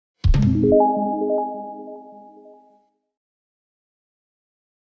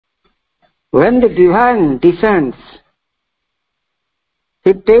When the divine descends,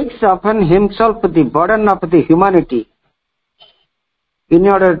 he takes upon himself the burden of the humanity in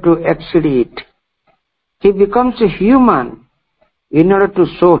order to exceed it. He becomes a human in order to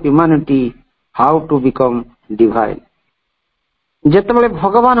show humanity how to become divine. ଯେତେବେଳେ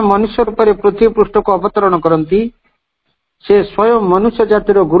ଭଗବାନ ମନୁଷ୍ୟ ରୂପରେ ପୃଥିବୀ ପୃଷ୍ଠକୁ ଅବତରଣ କରନ୍ତି, ସେ ସ୍ୱୟଂ ମନୁଷ୍ୟ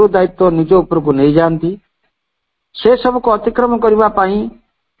ଜାତିର ଗୁରୁ ଦାୟିତ୍ୱ ନିଜ ଉପରକୁ ନେଇଯାଆନ୍ତି। ସେ ସବୁକୁ ଅତିକ୍ରମ କରିବା ପାଇଁ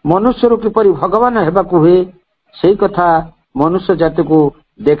ମନୁଷ୍ୟରୁ କିପରି ଭଗବାନ ହେବାକୁ ହୁଏ, ସେଇ କଥା ମନୁଷ୍ୟ ଜାତିକୁ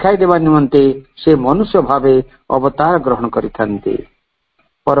ଦେଖାଇ ଦେବା ନିମନ୍ତେ ସେ ମନୁଷ୍ୟ ଭାବେ ଅବତାର ଗ୍ରହଣ କରିଥାନ୍ତି।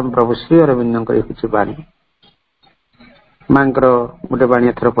 ପରମ ପ୍ରଭୁ ଶ୍ରୀ ଅରବିନ୍ଦଙ୍କର ହେଉଛି ବାଣୀ। ମାଙ୍କର ଗୋଟେ ବାଣୀ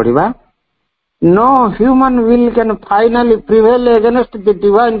ଏଥର ପଢିବା। No human will can finally prevail against the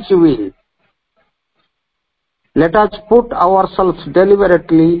divine's will. Let us put ourselves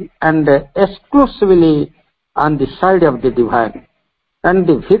deliberately and exclusively on the side of the divine, and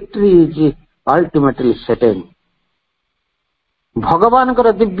the victory is ultimately certain. ଭଗବାନଙ୍କର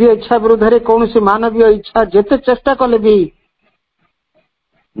ଦିବ୍ୟ ଇଚ୍ଛା ବିରୁଦ୍ଧରେ କୌଣସି ମାନବୀୟ ଇଚ୍ଛା ଯେତେ ଚେଷ୍ଟା କଲେ ବି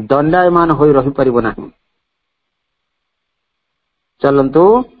ଦଣ୍ଡାୟମାନ ହୋଇ ରହିପାରିବ ନାହିଁ। ଚାଲନ୍ତୁ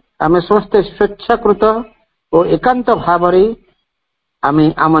ଆମେ ସମସ୍ତେ ସ୍ୱେଚ୍ଛାକୃତ ଓ ଏକାନ୍ତ ଭାବରେ ଆମେ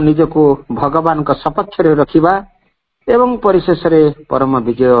ଆମ ନିଜକୁ ଭଗବାନଙ୍କ ସପକ୍ଷରେ ରଖିବା ଏବଂ ପରିଶେଷରେ ପରମ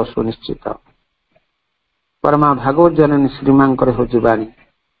ବିଜୟ ସୁନିଶ୍ଚିତ। ପରମା ଭାଗବତ ଜନନୀ ଶ୍ରୀମାଙ୍କର ହେଉଛି ବାଣୀ।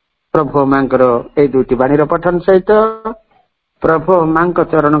 ପ୍ରଭୁ ମାଙ୍କର ଏଇ ଦୁଇଟି ବାଣୀର ପଠନ ସହିତ ପ୍ରଭୁ ମାଙ୍କ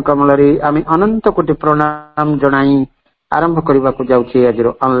ଚରଣ କମଳରେ ଆମେ ଅନନ୍ତ କୋଟି ପ୍ରଣାମ ଜଣାଇ ଆରମ୍ଭ କରିବାକୁ ଯାଉଛି ଆଜିର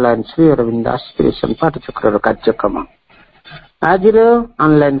ଅନଲାଇନ ଶ୍ରୀ ଅରବିନ୍ଦ ଆସ୍ପିରେସନ ପାଠଚକ୍ରର କାର୍ଯ୍ୟକ୍ରମ। ଆଜିର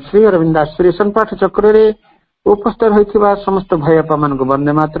ଅନଲାଇନ ଶ୍ରୀ ଅରବିନ୍ଦ ଆସ୍ପିରେସନ ପାଠଚକ୍ରରେ ଉପସ୍ଥିତ ହୋଇଥିବା ସମସ୍ତ ଭାଇ ବାପାମାନଙ୍କୁ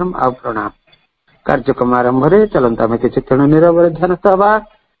ବନ୍ଦେ ମାତରମ୍ ଆଉ ପ୍ରଣାମ। କାର୍ଯ୍ୟକ୍ରମ ଆରମ୍ଭରେ ଚାଲନ୍ତୁ ଆମେ କିଛି କ୍ଷଣ ନିରବରେ ଧ୍ୟାନସ୍ଥ ହେବା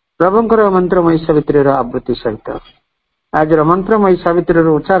ପ୍ରଭୁଙ୍କର ମନ୍ତ୍ରମୟୀ ସାବିତ୍ରୀର ଆବୃତ୍ତି ସହିତ। ଆଜିର ମନ୍ତ୍ରମୟୀ ସାବିତ୍ରୀର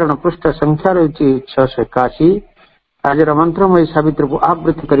ଉଚ୍ଚାରଣ ପୃଷ୍ଠ ସଂଖ୍ୟା ରହିଛି 681। ଆଜିର ମନ୍ତ୍ରମୟୀ ସାବିତ୍ରୀକୁ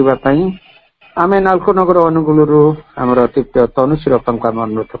ଆବୃତ୍ତି କରିବା ପାଇଁ ଆମେ ନାଲକୋନଗର ଅନୁଗୁଳରୁ ଆମର ଅତିଥ୍ୟ ତନୁଶ୍ରୀ ବାପାଙ୍କୁ ଆମେ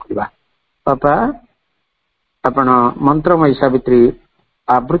ଅନୁରୋଧ କରିବା। ବାପା, ଆପଣ ମନ୍ତ୍ରମୟୀ ସାବିତ୍ରୀ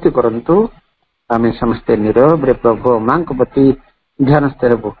ଆବୃତ୍ତି କରନ୍ତୁ। ଆମେ ସମସ୍ତେ ନିରବରେ ପ୍ରଭୁ ମାଙ୍କ ପ୍ରତି ଧ୍ୟାନସ୍ଥ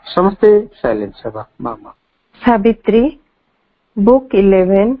ହେବୁ। ସମସ୍ତେ ସାଇଲେନ୍ସ ହେବା। ମାମା Savitri, Book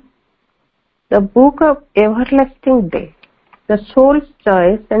 11, the Book of Everlasting Day, the Soul's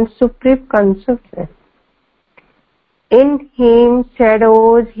Choice and Supreme Consciousness. In him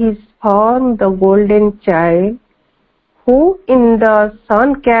shadows his form the golden child, who in the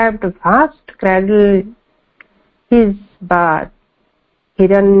sun-capped vast cradle his birth.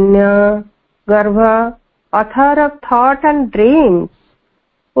 Hiranya Garbha, author of thought and dreams,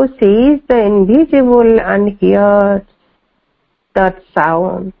 who sees the invisible and hears that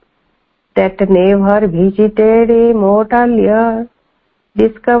sound that never visited a mortal ear,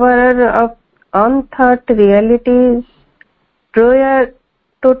 discoverer of unthought realities, truer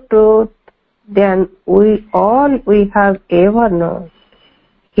to truth than we have ever known.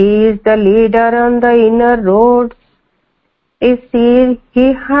 He is the leader on the inner roads. He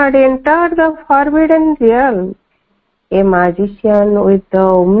had entered the forbidden realm, a magician with the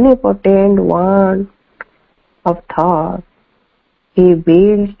omnipotent wand of thought. He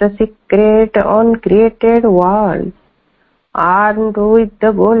builds the secret uncreated world, armed with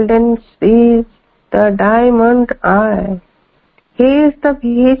the golden spears, the diamond eye. He is the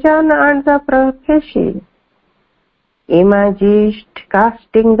vision and the prophecy, imagist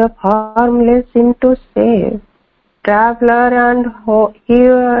casting the formless into shape, traveler and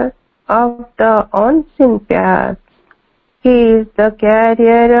hearer of the unseen paths. He is the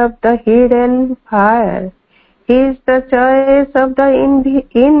carrier of the hidden fire. He is the choice of the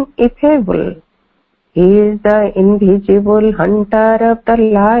ineffable. He is the invisible hunter of the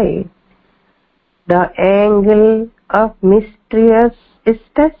light, the angel of mysterious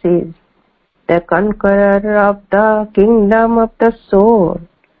ecstasies, the conqueror of the kingdom of the soul.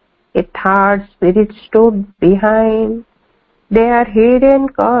 A third spirit stood behind their hidden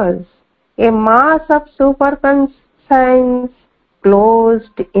cause, a mass of superconscience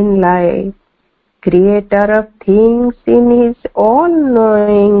closed in light, creator of things in his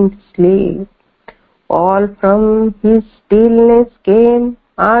all-knowing sleep. All from his stillness came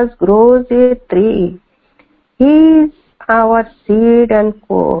as grows a tree. He is our seed and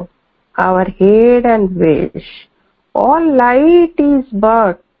core, our head and wish. All light is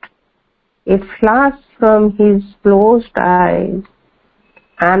but a flash from his closed eyes,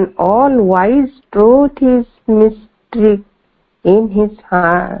 and all wise truth is mystery in his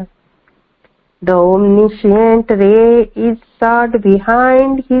heart. The omniscient ray is sought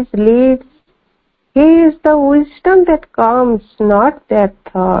behind his lids. He is the wisdom that comes, not that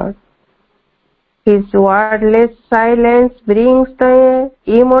thought. His wordless silence brings the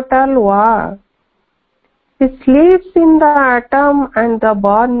immortal word. He sleeps in the atom and the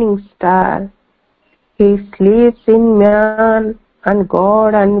burning star. He sleeps in man and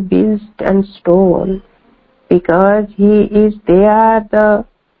God and beast and stone. Because he is there, the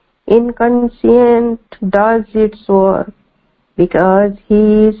inconscient does its work. Because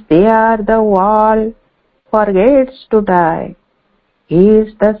he is there, the world forgets to die. He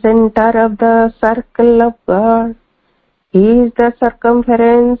is the center of the circle of God. He is the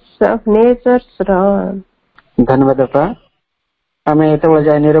circumference of nature's run. धन्यवाद बापा आम एत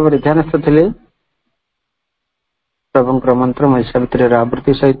जाए नीरव ध्यानस्थ थे प्रभु मंत्र महिषावित्री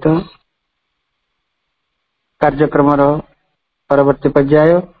आवृत्ति सहित कार्यक्रम परवर्ती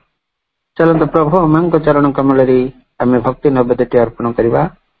पर्याय चलते प्रभु मां चरण कमल आम भक्ति नैवेद्य अर्पण करवा।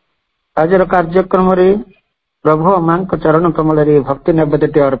 आज कार्यक्रम प्रभु मां चरण कमल भक्ति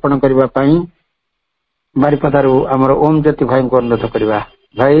नैवेद्य अर्पण करने बारिपदारू आमर ओम ज्योति भाई को अनुरोध करवा।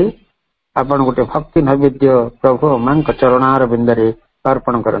 भाई आपण गोटे भक्ति नैवेद्य प्रभु मां चरणार बिंदरे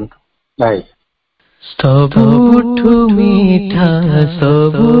अर्पण करंतु। भाई सबुठु मीठा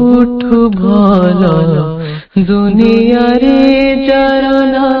सबुठु भल दुनिया रे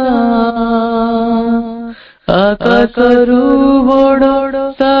चरणा आकाशरु बड़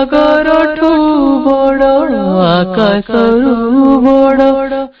सागरठु बड़ आकाशरु बड़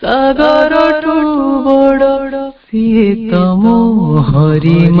सागरठु बड़ सिए तम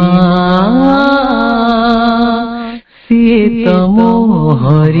हरिमा सिए तम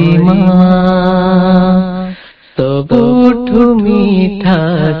हरिमा सबुठु मीठा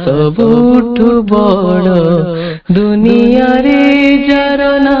सबुठु बड़ दुनिया रे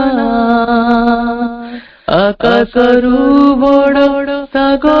जरना आकाशरु बड़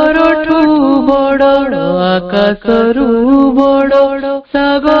सागरठु बड़ आकाशरु बड़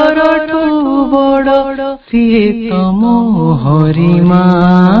सागरठु बड़ सिए तम हरिमा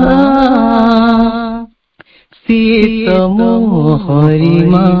सिए तम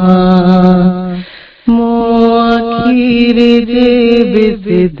हरिमा मो आखिरे जेबे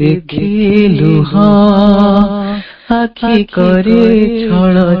से देखिलु आखि करे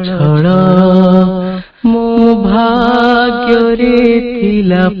छड़ छड़ मो भाग्य रे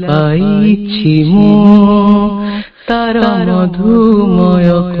थिला पाइछि मो तार मधुमय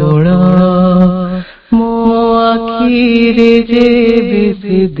कोण मो आखिरे जेबे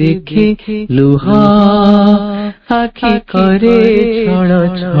से देखिलु आखि करे छड़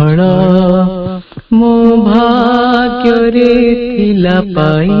छड़ मो भाग्य रे थिला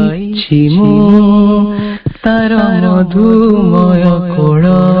पाइछि मो तार मधुमय कोण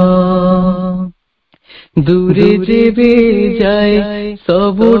दूरे जेबे जाए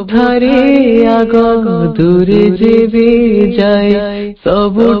सबुठारे आग दूरे जेबे जाए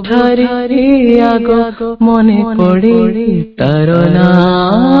सबुठारे आग मने पड़े तार ना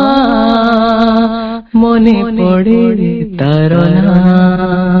मने पड़े तार ना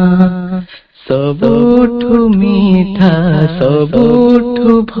सबुठु मीठा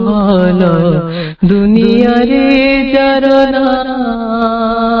सबुठु भल दुनिया रे जरना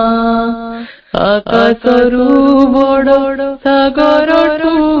आकाशरु बड़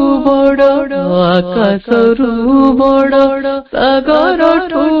सागरठु बड़ आकाशरु बड़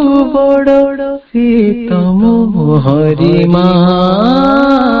सागरठु बड़ सिए तम हरिमा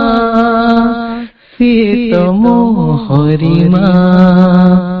सिए तम हरिमा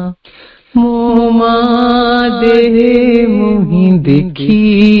मो मा देहे मुहि देखी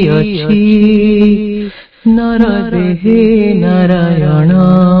अछि नर देहे नारायण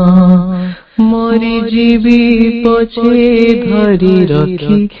मरी जीवी पछे धरी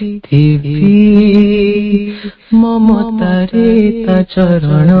रखी थी ममतारे ता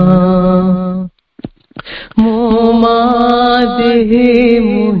चरण मो मा देहे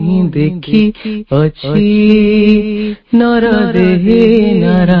मुहि देखी अछि नर देहे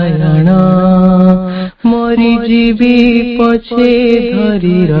नारायण मरी जीवी पछे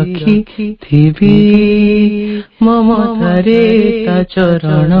धरी रखी थी ममतारे ता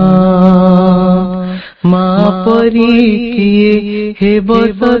चरण मा परी किए हे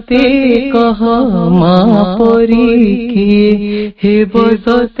बसते कह मा परी किए हे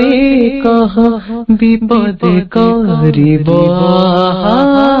बसते कह विपद करिब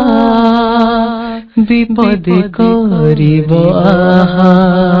विपद करिब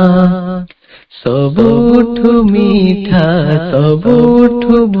सबुठु मीठा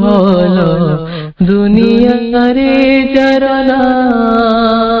सबुठु भल दुनिया रे जरना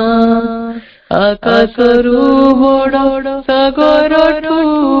ଆକାଶରୁ ବଡ଼ ସାଗରଠୁ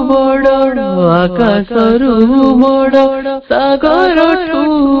ବଡ଼ ଆକାଶରୁ ବଡ଼ ସାଗରଠୁ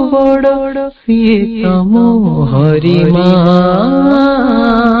ବଡ଼ ସିଏ ତମ ହରିମା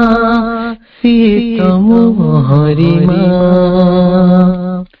ସିଏ ତମ ହରିମା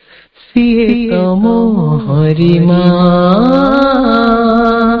ସିଏ ତମ ହରିମା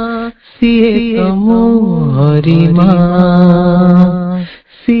ସିଏ ତମ ହରିମା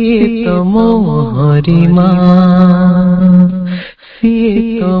ସିଏ ତମ ହରିମା ସିଏ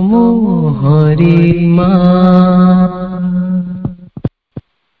ତମ ହରିମା।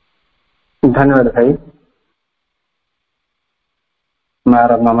 ଧନ୍ୟବାଦ ଭାଇ।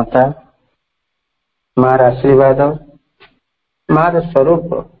 ମାର ମମତା, ମାର ଆଶୀର୍ବାଦ, ମାର ସ୍ୱରୂପ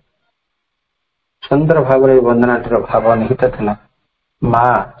ସୁନ୍ଦର ଭାବରେ ବନ୍ଦନାଟିର ଭାବ ନିହିତ ଥିଲା। ମା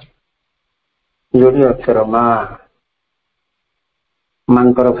ଯୋଡି ଅକ୍ଷର ମା,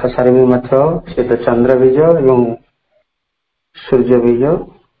 ମାଙ୍କର ଭାଷାରେ ବି ମଧ୍ୟ ସେ ତ ଚନ୍ଦ୍ର ବୀଜ ଏବଂ ସୂର୍ଯ୍ୟ ବୀଜ,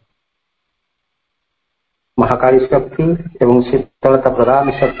 ମହାକାଳୀ ଶକ୍ତି ଏବଂ ଶୀତଳତା ପ୍ରଦାନ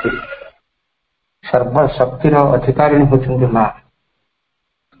ଶକ୍ତି, ସର୍ବଶକ୍ତିର ଅଧିକାରିଣୀ ହେଉଛନ୍ତି ମା।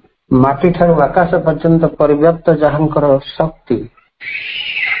 ମାଟି ଠାରୁ ଆକାଶ ପର୍ଯ୍ୟନ୍ତ ପରିବ୍ୟାପ୍ତ ଯାହାଙ୍କର ଶକ୍ତି,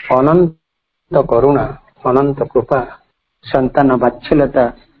 ଅନନ୍ତ କରୁଣା, ଅନନ୍ତ କୃପା, ସନ୍ତାନ ବାତ୍ସଲ୍ୟତା,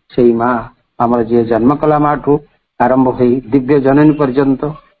 ସେଇ ମା ଆମର ଯିଏ ଜନ୍ମ କଲା ମାଠୁ ଆରମ୍ଭ ହୋଇ ଦିବ୍ୟ ଜନନୀ ପର୍ଯ୍ୟନ୍ତ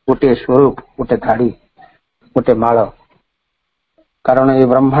ଗୋଟିଏ ସ୍ୱରୂପ, ଗୋଟେ ଧାଡି, ଗୋଟେ ମାଳ। କାରଣ ଏ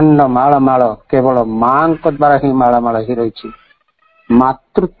ବ୍ରହ୍ମାଣ୍ଡ ମାଳ ମାଳ କେବଳ ମାଙ୍କ ଦ୍ୱାରା ହିଁ ମାଳ ମାଳ ହେଇ ରହିଛି,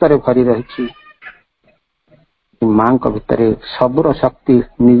 ମାତୃତ୍ୱରେ ଭରି ରହିଛି। ମାଙ୍କ ଭିତରେ ସବୁର ଶକ୍ତି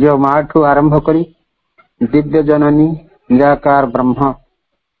ନିଜ ମାଠୁ ଆରମ୍ଭ କରି ଦିବ୍ୟ ଜନନୀ ନିରାକାର ବ୍ରହ୍ମ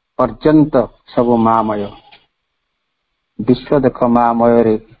ପର୍ଯ୍ୟନ୍ତ ସବୁ ମାମୟ। ବିଶ୍ୱ ଦେଖ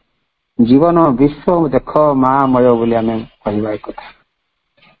ମାମୟରେ, ଜୀବନ ବିଶ୍ୱ ଦେଖ ମାମୟ ବୋଲି ଆମେ କହିବା କଥା।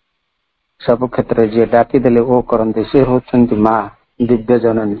 ସବୁ କ୍ଷେତ୍ରରେ ଯିଏ ଡାକିଦେଲେ ଓ କରନ୍ତି ସେ ହେଉଛନ୍ତି ମା, ଦିବ୍ୟ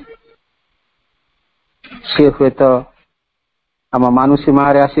ଜନନୀ। ସେ ହୁଏତ ଆମ ମାନୁଷୀ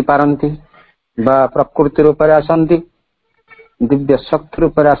ମାରେ ଆସିପାରନ୍ତି ବା ପ୍ରକୃତି ରୂପରେ ଆସନ୍ତି, ଦିବ୍ୟ ଶକ୍ତି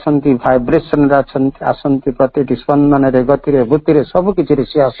ରୂପରେ ଆସନ୍ତି, ଭାଇବ୍ରେସନରେ ଆସନ୍ତି, ପ୍ରତିଟି ସ୍ପନ୍ଦନରେ, ଗତିରେ, ବୁଦ୍ଧିରେ, ସବୁ କିଛିରେ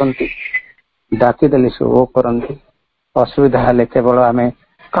ସେ ଆସନ୍ତି। ଡାକିଦେଲେ ସେ ଓ କରନ୍ତି। ଅସୁବିଧା ହେଲେ କେବଳ ଆମେ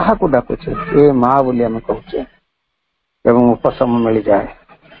କାହାକୁ ଡାକୁଛେ? ଏ ମା ବୋଲି ଆମେ କହୁଛେ ଏବଂ ଉପଶମ ମିଳିଯାଏ।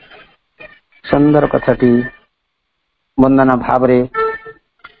 ସୁନ୍ଦର କଥାଟି ବନ୍ଦନା ଭାବରେ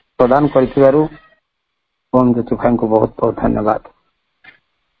ପ୍ରଦାନ କରିଥିବାରୁ ଓମ୍ ଜ୍ୟୋତି ଭାଇଙ୍କୁ ବହୁତ ବହୁତ ଧନ୍ୟବାଦ।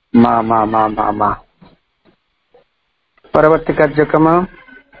 ମା ମା ମା ମା ମା। ପରବର୍ତ୍ତୀ କାର୍ଯ୍ୟକ୍ରମ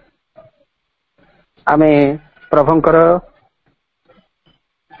ଆମେ ପ୍ରଭୁଙ୍କର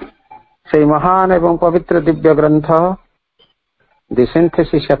ସେଇ ମହାନ ଏବଂ ପବିତ୍ର ଦିବ୍ୟ ଗ୍ରନ୍ଥ ଦି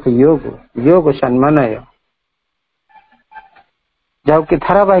ସିନ୍ଥେସିସ୍ ଅଫ୍ ୟୋଗ, ଯୋଗ ସମ୍ମାନୟ, ଯାହାକୁ କି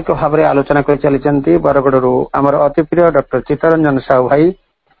ଧାରାବାହିକ ଭାବରେ ଆଲୋଚନା କରି ଚାଲିଛନ୍ତି। ବରଗଡ଼ରୁ ଆମର ଅତି ପ୍ରିୟ ଡକ୍ଟର ଚିତ୍ତରଞ୍ଜନ ସାହୁ ଭାଇ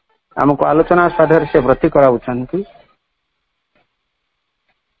ଆମକୁ ଆଲୋଚନା ସ୍ୱାଧୀନରେ ସେ ବ୍ରତୀ କରାଉଛନ୍ତି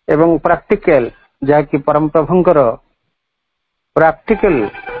ଏବଂ ପ୍ରାକ୍ଟିକାଲ, ଯାହାକି ପରମ ପ୍ରଭୁଙ୍କର ପ୍ରାକ୍ଟିକାଲ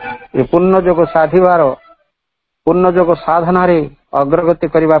ଏ ପୂର୍ଣ୍ଣ ଯୋଗ ସାଧିବାର, ପୂର୍ଣ୍ଣ ଯୋଗ ସାଧନାରେ ଅଗ୍ରଗତି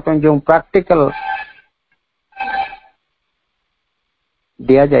କରିବା ପାଇଁ ଯେଉଁ ପ୍ରାକ୍ଟିକାଲ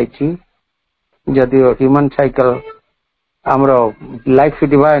ଦିଆଯାଇଛି, ଯଦିଓ ହ୍ୟୁମାନ ସାଇକେଲ ଆମର ଲାଇଫ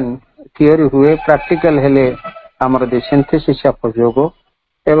ଡିଭାଇନ ଥିଓରି ହୁଏ, ପ୍ରାକ୍ଟିକାଲ ହେଲେ ଆମର ଦି ସିନ୍ଥେସିସ୍ ଅଫ ଯୋଗ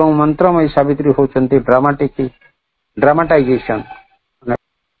ଏବଂ ମନ୍ତ୍ରମୟୀ ସାବିତ୍ରୀ ହେଉଛନ୍ତି ଡ୍ରାମାଟାଇଜେସନ,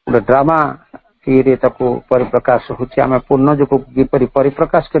 ଗୋଟେ ଡ୍ରାମା ଇରେ ତାକୁ ପରିପ୍ରକାଶ ହଉଛି। ଆମେ ପୂର୍ଣ୍ଣ ଯୋଗକୁ କିପରି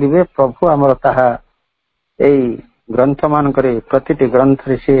ପରିପ୍ରକାଶ କରିବେ, ପ୍ରଭୁ ଆମର ତାହା ଏଇ ଗ୍ରନ୍ଥ ମାନଙ୍କରେ, ପ୍ରତିଟି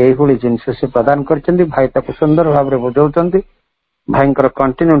ଗ୍ରନ୍ଥରେ ସେ ଏଇଭଳି ଜିନିଷ ସେ ପ୍ରଦାନ କରିଛନ୍ତି। ଭାଇ ତାକୁ ସୁନ୍ଦର ଭାବରେ ବୁଝାଉଛନ୍ତି। ଭାଇଙ୍କର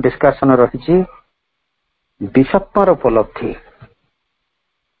କଣ୍ଟିନ୍ୟୁ ଡିସ୍କସନ ରହିଛି ବିଷତ୍ମର ଉପଲବ୍ଧି,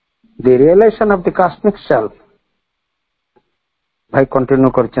 ଦି ରିଏଲାଇଜେସନ ଅଫ ଦି କସ୍ମିକ ସେଲ୍ଫ। ଭାଇ କଣ୍ଟିନ୍ୟୁ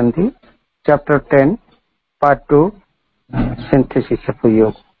କରିଛନ୍ତି ଚାପ୍ଟର 10 ପାର୍ଟ 2 ସିନ୍ଥେସିସ୍ ଅଫ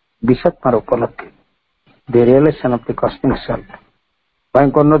ୟୋଗ, ବିଷତ୍ମର ଉପଲବ୍ଧି, ଦି ରିଏଲାଇଜେସନ ଅଫ ଦି କସ୍ମିକ ସେଲ୍ଫ।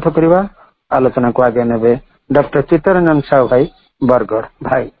 ଭାଇଙ୍କୁ ଅନୁରୋଧ କରିବା ଆଲୋଚନାକୁ ଆଗେ ନେବେ ଡକ୍ଟର ଚିତ୍ତରଞ୍ଜନ ସାହୁ ଭାଇ, ବରଗଡ଼।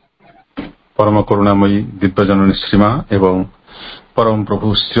 ଭାଇ। ପରମ କରୁଣାମୟୀ ଦିବ୍ୟଜନନୀ ଶ୍ରୀମା ଏବଂ ପରମ ପ୍ରଭୁ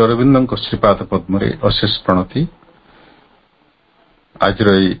ଶ୍ରୀ ଅରବିନ୍ଦଙ୍କ ଶ୍ରୀପାଦ ପଦ୍ମରେ ଅଶେଷ ପ୍ରଣତି। ଆଜିର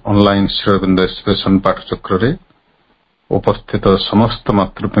ଏହି ଅନଲାଇନ ଶ୍ରୀ ଅରବିନ୍ଦ ଏକ୍ସପ୍ରେସନ ପାଠଚକ୍ରରେ ଉପସ୍ଥିତ ସମସ୍ତ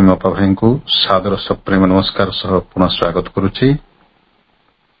ମାତୃପ୍ରେମୀ ଅପା ଭାଇଙ୍କୁ ସାଦର ସପ୍ରେମ ନମସ୍କାର ସହ ପୁନଃ ସ୍ୱାଗତ କରୁଛି।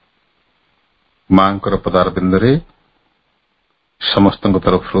 ମାଙ୍କର ପଦାରବିନ୍ଦରେ ସମସ୍ତଙ୍କ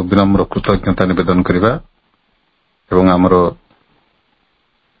ତରଫରୁ ବିନମ୍ର କୃତଜ୍ଞତା ନିବେଦନ କରିବା ଏବଂ ଆମର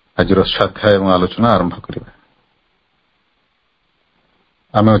ଆଜିର ସ୍ୱାଧ୍ୟାୟ ଏବଂ ଆଲୋଚନା ଆରମ୍ଭ କରିବା।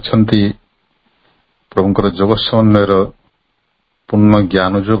 ଆମେ ଅଛନ୍ତି ପ୍ରଭୁଙ୍କର ଯୋଗ ସମନ୍ୱୟର ପୂର୍ଣ୍ଣ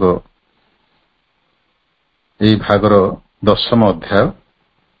ଜ୍ଞାନ ଯୋଗ এই ଭାଗର 10ମ ଅଧ୍ୟାୟ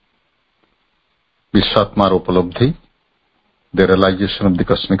ବିଶ୍ୱାତ୍ମାର ଉପଲବ୍ଧି, ଦ ରିଏଲାଇଜେସନ ଅଫ ଦି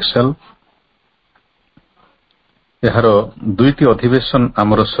କସ୍ମିକ ସେଲ୍ଫ। ଏହାର 2ଟି ଅଧିବେଶନ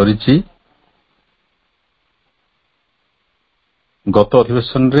ଆମର ସରିଛି। ଗତ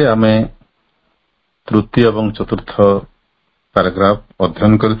ଅଧିବେଶନରେ ଆମେ ତୃତୀୟ ଏବଂ ଚତୁର୍ଥ ପାରାଗ୍ରାଫ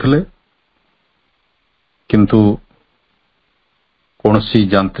ଅଧ୍ୟୟନ କରିଥିଲେ, କିନ୍ତୁ କୌଣସି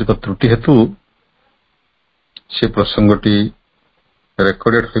ଯାନ୍ତ୍ରିକ ତ୍ରୁଟି ହେତୁ ସେ ପ୍ରସଙ୍ଗଟି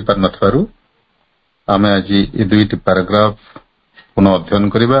ରେକର୍ଡେଡ ହୋଇପାରିନଥିବାରୁ ଆମେ ଆଜି ଏ 2ଟି ପାରାଗ୍ରାଫ ପୁନଃ ଅଧ୍ୟୟନ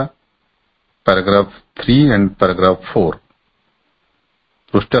କରିବା, ପାରାଗ୍ରାଫ 3 and ପାରାଗ୍ରାଫ 4।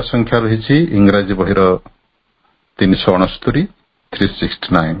 ପୃଷ୍ଠା ସଂଖ୍ୟା ରହିଛି ଇଂରାଜୀ ବହିର 369,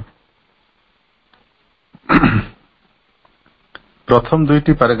 369। ପ୍ରଥମ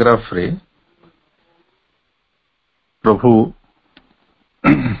 2ଟି ପାରାଗ୍ରାଫରେ ପ୍ରଭୁ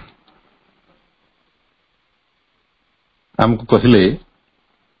ଆମକୁ କହିଲେ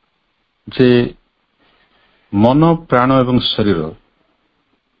ଯେ ମନ, ପ୍ରାଣ ଏବଂ ଶରୀର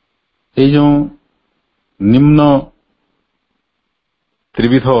এই ଯେଉଁ ନିମ୍ନ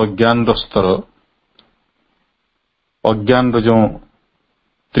ତ୍ରିବିଧ ଅଜ୍ଞାନର ସ୍ତର, ଅଜ୍ଞାନର ଯେଉଁ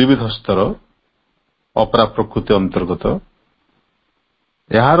ତ୍ରିବିଧ ସ୍ତର ଅପରା ପ୍ରକୃତି ଅନ୍ତର୍ଗତ,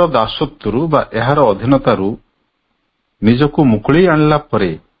 ଏହାର ଦାସତ୍ୱରୁ ବା ଏହାର ଅଧୀନତାରୁ ନିଜକୁ ମୁକୁଳି ଆଣିଲା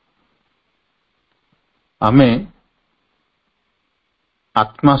ପରେ ଆମେ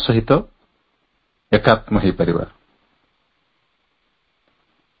ଆତ୍ମା ସହିତ ଏକାତ୍ମ ହୋଇପାରିବା।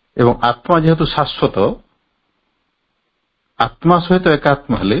 ଏବଂ ଆତ୍ମା ଯେହେତୁ ଶାଶ୍ୱତ, ଆତ୍ମା ସହିତ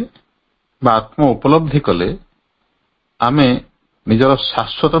ଏକାତ୍ମ ହେଲେ ବା ଆତ୍ମ ଉପଲବ୍ଧି କଲେ ଆମେ ନିଜର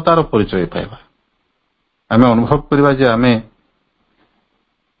ଶାଶ୍ୱତତାର ପରିଚୟ ପାଇବା। ଆମେ ଅନୁଭବ କରିବା ଯେ ଆମେ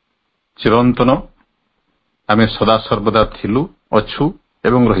ଚିରନ୍ତନ, ଆମେ ସଦାସର୍ବଦା ଥିଲୁ, ଅଛୁ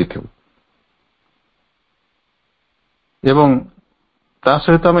ଏବଂ ରହିଥିବୁ। ଏବଂ ତା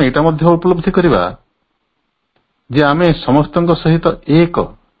ସହିତ ଆମେ ଏଇଟା ମଧ୍ୟ ଉପଲବ୍ଧି କରିବା ଯେ ଆମେ ସମସ୍ତଙ୍କ ସହିତ ଏକ,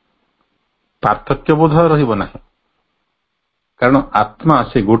 ପାର୍ଥକ୍ୟ ବୋଧ ରହିବ ନାହିଁ। କାରଣ ଆତ୍ମା,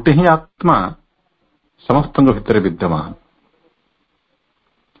 ସେ ଗୋଟେ ହିଁ ଆତ୍ମା ସମସ୍ତଙ୍କ ଭିତରେ ବିଦ୍ୟମାନ।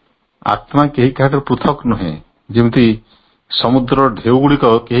 ଆତ୍ମା କେହି କାହାଠାରୁ ପୃଥକ ନୁହେଁ। ଯେମିତି ସମୁଦ୍ରର ଢେଉ ଗୁଡ଼ିକ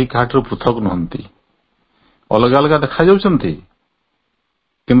କେହି କାହାଠାରୁ ପୃଥକ ନୁହନ୍ତି, ଅଲଗା ଅଲଗା ଦେଖାଯାଉଛନ୍ତି,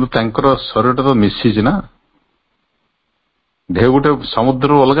 କିନ୍ତୁ ତାଙ୍କର ଶରୀରଟା ତ ମିଶିଛି ନା। ଢେଉ ଗୋଟେ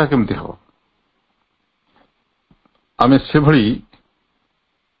ସମୁଦ୍ରରୁ ଅଲଗା କେମିତି ହବ? ଆମେ ସେଭଳି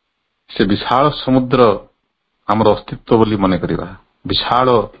ସେ ବିଶାଳ ସମୁଦ୍ର ଆମର ଅସ୍ତିତ୍ୱ ବୋଲି ମନେ କରିବା। ବିଶାଳ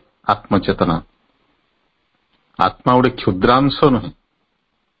ଆତ୍ମଚେତନା, ଆତ୍ମା ଗୋଟେ କ୍ଷୁଦ୍ରାଂଶ ନୁହେଁ,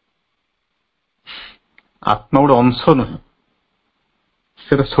 ଆତ୍ମା ଗୋଟେ ଅଂଶ ନୁହେଁ,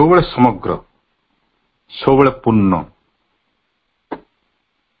 ସେଟା ସବୁବେଳେ ସମଗ୍ର, ସବୁବେଳେ ପୂର୍ଣ୍ଣ।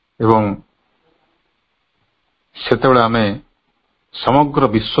 ଏବଂ ସେତେବେଳେ ଆମେ ସମଗ୍ର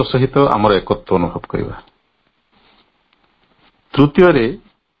ବିଶ୍ୱ ସହିତ ଆମର ଏକତ୍ୱ ଅନୁଭବ କରିବା। ତୃତୀୟରେ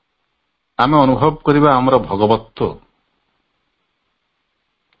ଆମେ ଅନୁଭବ କରିବା ଆମର ଭଗବତ୍ୱ।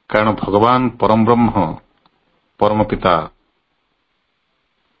 କାରଣ ଭଗବାନ ପରମ ବ୍ରହ୍ମ, ପରମ ପିତା,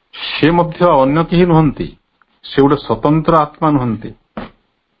 ସେ ମଧ୍ୟ ଅନ୍ୟ କେହି ନୁହନ୍ତି, ସେ ଗୋଟେ ସ୍ୱତନ୍ତ୍ର ଆତ୍ମା ନୁହନ୍ତି।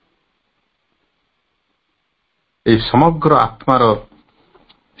 ଏହି ସମଗ୍ର ଆତ୍ମାର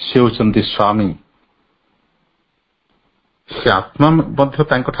ସେ ହେଉଛନ୍ତି ସ୍ୱାମୀ। ସେ ଆତ୍ମା ମଧ୍ୟ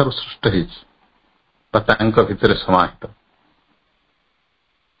ତାଙ୍କଠାରୁ ସୃଷ୍ଟ ହେଇଛି ବା ତାଙ୍କ ଭିତରେ ସମାହିତ।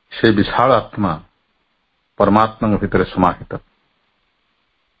 ସେ ବିଶାଳ ଆତ୍ମା ପରମାତ୍ମାଙ୍କ ଭିତରେ ସମାହିତ।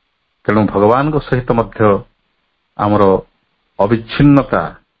 ତେଣୁ ଭଗବାନଙ୍କ ସହିତ ମଧ୍ୟ ଆମର ଅବିଚ୍ଛିନ୍ନତା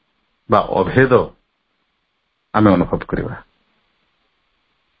ବା ଅଭେଦ ଆମେ ଅନୁଭବ କରିବା।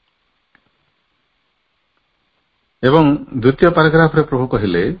 ଏବଂ 2ୟ ପାରାଗ୍ରାଫରେ ପ୍ରଭୁ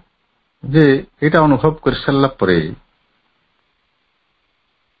କହିଲେ ଯେ ଏଇଟା ଅନୁଭବ କରିସାରିଲା ପରେ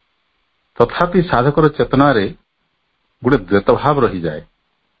ତଥାପି ସାଧକର ଚେତନାରେ ଗୋଟେ ଦ୍ୱୈତ ଭାବ ରହିଯାଏ।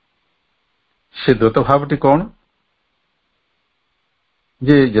 ସେ ଦ୍ୱୈତ ଭାବଟି କ'ଣ?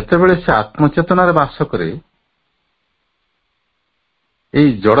 ଯେ ଯେତେବେଳେ ସେ ଆତ୍ମଚେତନାରେ ବାସ କରେ, ଏଇ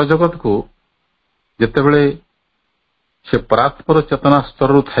ଜଡ଼ ଜଗତକୁ ଯେତେବେଳେ ସେ ପରାତ୍ପର ଚେତନା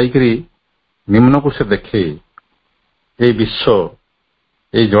ସ୍ତରରୁ ଥାଇକରି ନିମ୍ନକୁ ସେ ଦେଖେ, ଏଇ ବିଶ୍ୱ,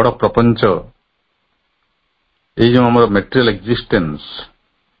 ଏଇ ଜଡ଼ ପ୍ରପଞ୍ଚ, ଏଇ ଯେଉଁ ଆମର ମେଟେରିଆଲ ଏକ୍ଜିଷ୍ଟେନ୍ସ,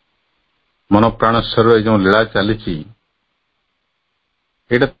 ମନ ପ୍ରାଣ ଶରୀର ଏଇ ଯେଉଁ ଲୀଳା ଚାଲିଛି,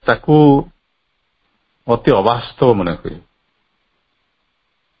 ଏଇଟା ତାକୁ ଅତି ଅବାସ୍ତବ ମନେ ହୁଏ।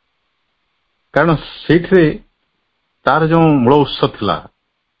 କାରଣ ସେଇଥିରେ ତାର ଯେଉଁ ମୂଳ ଉତ୍ସ ଥିଲା,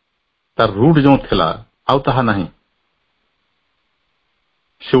 ତାର ରୁଟ୍ ଯେଉଁ ଥିଲା, ଆଉ ତାହା ନାହିଁ।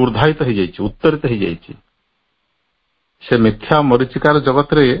 ସେ ଉର୍ଦ୍ଧାୟିତ ହେଇଯାଇଛି, ଉତ୍ତରିତ ହେଇଯାଇଛି। ସେ ମିଥ୍ୟା ମରିଚିକାର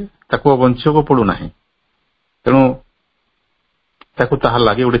ଜଗତରେ ତାକୁ ବଞ୍ଚିବାକୁ ପଡୁନାହିଁ। ତେଣୁ ତାକୁ ତାହା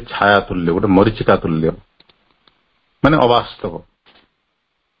ଲାଗେ ଗୋଟେ ଛାୟା ତୁଲ୍ୟ, ଗୋଟେ ମରିଚିକା ତୁଲ୍ୟ, ମାନେ ଅବାସ୍ତବ।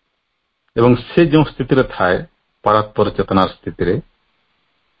 ଏବଂ ସେ ଯେଉଁ ସ୍ଥିତିରେ ଥାଏ ପରାତ୍ପର ଚେତନାର ସ୍ଥିତିରେ,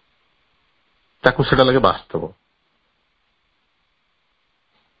 ତାକୁ ସେଟା ଲାଗେ ବାସ୍ତବ।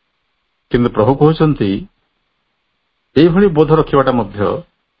 କିନ୍ତୁ ପ୍ରଭୁ କହୁଛନ୍ତି ଏଇଭଳି ବୋଧ ରଖିବାଟା ମଧ୍ୟ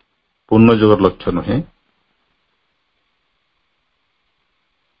ପୂର୍ଣ୍ଣ ଯୋଗର ଲକ୍ଷ୍ୟ ନୁହେଁ।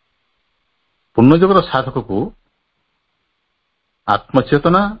 ପୂର୍ଣ୍ଣ ଯୋଗର ସାଧକକୁ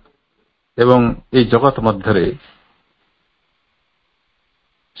ଆତ୍ମଚେତନା ଏବଂ এই ଜଗତ ମଧ୍ୟରେ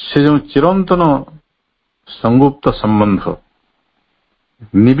ସେ ଯେଉଁ ଚିରନ୍ତନ ସଂଗୁପ୍ତ ସମ୍ବନ୍ଧ,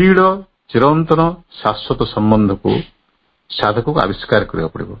 ନିବିଡ଼ ଚିରନ୍ତନ ଶାଶ୍ୱତ ସମ୍ବନ୍ଧକୁ ସାଧକକୁ ଆବିଷ୍କାର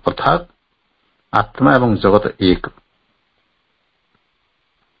କରିବାକୁ ପଡ଼ିବ। ଅର୍ଥାତ୍ ଆତ୍ମା ଏବଂ ଜଗତ ଏକ।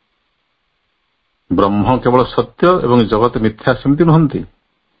 ବ୍ରହ୍ମ କେବଳ ସତ୍ୟ ଏବଂ ଜଗତ ମିଥ୍ୟା ସେମିତି ନୁହନ୍ତି।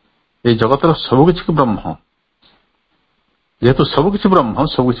 এই ଜଗତର ସବୁକିଛି ବ୍ରହ୍ମ। ଯେହେତୁ ସବୁକିଛି ବ୍ରହ୍ମ,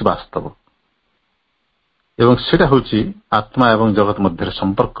 ସବୁକିଛି ବାସ୍ତବ, ଏବଂ ସେଇଟା ହେଉଛି ଆତ୍ମା ଏବଂ ଜଗତ ମଧ୍ୟରେ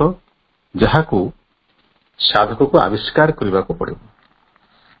ସମ୍ପର୍କ, ଯାହାକୁ ସାଧକକୁ ଆବିଷ୍କାର କରିବାକୁ ପଡ଼ିବ।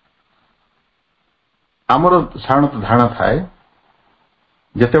 ଆମର ସାଧାରଣତଃ ଧାରଣା ଥାଏ,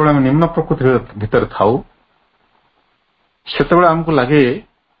 ଯେତେବେଳେ ଆମେ ନିମ୍ନ ପ୍ରକୃତି ଭିତରେ ଥାଉ, ସେତେବେଳେ ଆମକୁ ଲାଗେ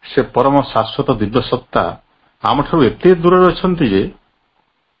ସେ ପରମ ଶାଶ୍ୱତ ଦିବ୍ୟ ସତ୍ତା ଆମଠାରୁ ଏତେ ଦୂରରେ ଅଛନ୍ତି ଯେ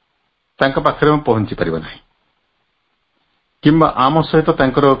ତାଙ୍କ ପାଖରେ ଆମେ ପହଞ୍ଚି ପାରିବା ନାହିଁ, କିମ୍ବା ଆମ ସହିତ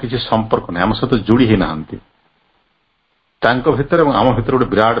ତାଙ୍କର କିଛି ସମ୍ପର୍କ ନାହିଁ, ଆମ ସହିତ ଯୋଡ଼ି ହେଇନାହାନ୍ତି। ତାଙ୍କ ଭିତରେ ଏବଂ ଆମ ଭିତରେ ଗୋଟେ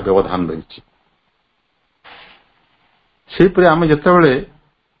ବିରାଟ ବ୍ୟବଧାନ ରହିଛି। ସେହିପରି ଆମେ ଯେତେବେଳେ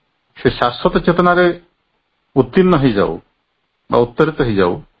ସେ ଶାଶ୍ୱତ ଚେତନାରେ ଉତ୍ତୀର୍ଣ୍ଣ ହେଇଯାଉ ବା ଉତ୍ତରିତ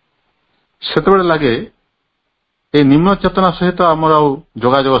ହେଇଯାଉ, ସେତେବେଳେ ଲାଗେ এই ନିମ୍ନ ଚେତନା ସହିତ ଆମର ଆଉ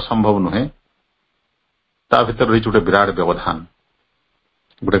ଯୋଗାଯୋଗ ସମ୍ଭବ ନୁହେଁ। ତା ଭିତରେ ରହିଛି ଗୋଟେ ବିରାଟ ବ୍ୟବଧାନ,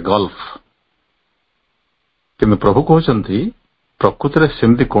 ଗୋଟେ ଗଲ୍ଫ। କିନ୍ତୁ ପ୍ରଭୁ କହୁଛନ୍ତି ପ୍ରକୃତିରେ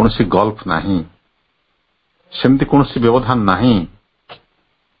ସେମିତି କୌଣସି ଗଲ୍ଫ ନାହିଁ, ସେମିତି କୌଣସି ବ୍ୟବଧାନ ନାହିଁ।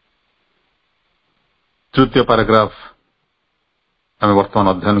 ତୃତୀୟ ପାରାଗ୍ରାଫ ଆମେ ବର୍ତ୍ତମାନ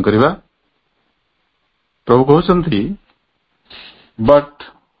ଅଧ୍ୟୟନ କରିବା। ପ୍ରଭୁ କହୁଛନ୍ତି, but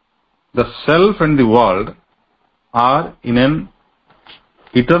the self and the world are in an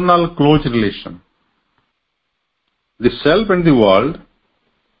eternal close relation. The self and the world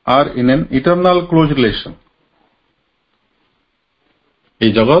are in an eternal close relation.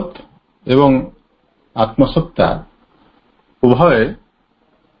 এই জগৎ এবং আত্মসত্তা উভয়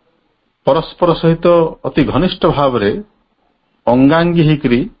পরস্পর সহিত অতি ঘনিষ্ঠ ভাবে অঙ্গাঙ্গী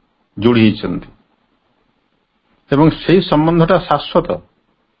হইকরি যোড়ি হইଛନ୍ତି এবং সেই সম্বন্ধটা শাশ্বত।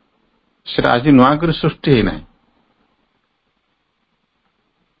 সেটা আজ নୂଆ କରି ସୃଷ୍ଟି ହେଇନାହିଁ।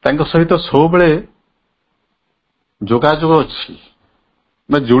 ତାଙ୍କ ସହିତ ସବୁବେଳେ ଯୋଗାଯୋଗ ଅଛି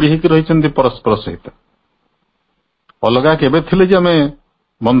ବା ଯୋଡ଼ି ହେଇକି ରହିଛନ୍ତି ପରସ୍ପର ସହିତ। ଅଲଗା କେବେ ଥିଲେ ଯେ ଆମେ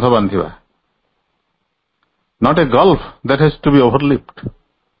ବନ୍ଧ ବାନ୍ଧିବା? Not a golf that hedge two ବି ଓଭରଲିପ୍ଡ।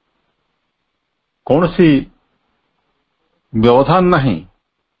 କୌଣସି ବ୍ୟବଧାନ ନାହିଁ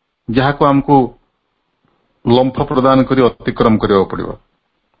ଯାହାକୁ ଆମକୁ ଲମ୍ଫ ପ୍ରଦାନ କରି ଅତିକ୍ରମ କରିବାକୁ ପଡ଼ିବ।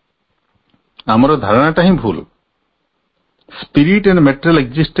 ଆମର ଧାରଣାଟା ହିଁ ଭୁଲ। Spirit and material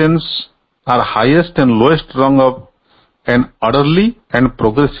existence are highest and lowest rung of an orderly and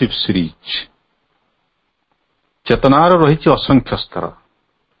progressive series. ଚେତନାର ରହିଛି ଅସଂଖ୍ୟ ସ୍ତର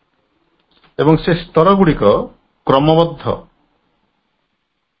ଏବଂ ସେ ସ୍ତର ଗୁଡ଼ିକ କ୍ରମବଦ୍ଧ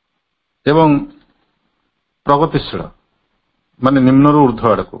ଏବଂ ପ୍ରଗତିଶୀଳ, ମାନେ ନିମ୍ନରୁ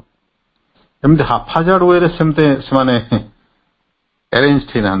ଉର୍ଦ୍ଧ୍ୱ ଆଡ଼କୁ। ଏମିତି ହାଫାଜାର୍ଡ ୱେରେ ସେମିତି ସେମାନେ ଆରେଞ୍ଜ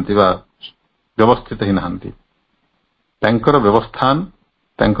ହେଇନାହାନ୍ତି ବା ବ୍ୟବସ୍ଥିତ ହେଇନାହାନ୍ତି। ତାଙ୍କର ବ୍ୟବସ୍ଥାନ,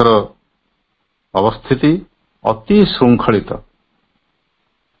 ତାଙ୍କର ଅବସ୍ଥିତି ଅତି ଶୃଙ୍ଖଳିତ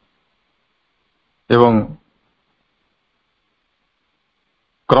ଏବଂ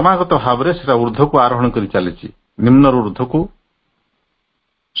କ୍ରମାଗତ ଭାବରେ ସେଟା ଉର୍ଦ୍ଧ୍ୱକୁ ଆରୋହଣ କରି ଚାଲିଛି। ନିମ୍ନରୁ ଉର୍ଦ୍ଧ୍ୱକୁ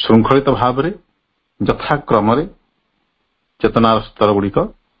ଶୃଙ୍ଖଳିତ ଭାବରେ ଯଥାକ୍ରମରେ ଚେତନାର ସ୍ତର ଗୁଡ଼ିକ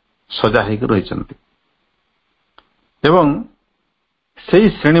ସଜା ହେଇକି ରହିଛନ୍ତି ଏବଂ ସେହି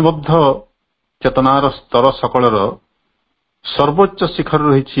ଶ୍ରେଣୀବଦ୍ଧ ଚେତନାର ସ୍ତର ସକଳର ସର୍ବୋଚ୍ଚ ଶିଖର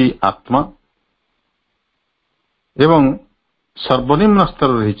ରହିଛି ଆତ୍ମା ଏବଂ ସର୍ବନିମ୍ନ ସ୍ତର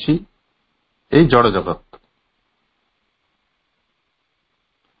ରହିଛି এই ଜଡ଼ ଜଗତ।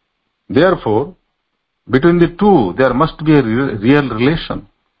 Therefore, between the two there must be a real relation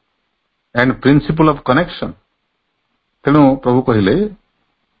and principle of connection. ତେଣୁ ପ୍ରଭୁ କହିଲେ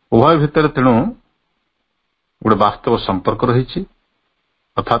ଉଭୟ ଭିତରେ ତେଣୁ ଗୋଟେ ବାସ୍ତବ ସମ୍ପର୍କ ରହିଛି,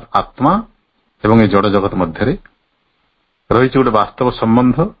 ଅର୍ଥାତ୍ ଆତ୍ମା ଏବଂ এই ଜଡ଼ ଜଗତ ମଧ୍ୟରେ ରହିଛି ଗୋଟେ ବାସ୍ତବ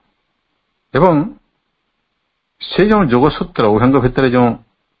ସମ୍ବନ୍ଧ ଏବଂ ସେ ଯେଉଁ ଯୋଗସୂତ୍ର ଉଭୟଙ୍କ ଭିତରେ ଯେଉଁ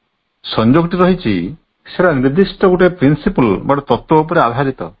ସଂଯୋଗଟି ରହିଛି ସେଟା ନିର୍ଦ୍ଦିଷ୍ଟ ଗୋଟେ ପ୍ରିନ୍ସିପଲ ଗୋଟେ ତତ୍ତ୍ୱ ଉପରେ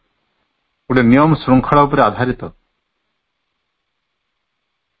ଆଧାରିତ, ଗୋଟେ ନିୟମ ଶୃଙ୍ଖଳା ଉପରେ ଆଧାରିତ,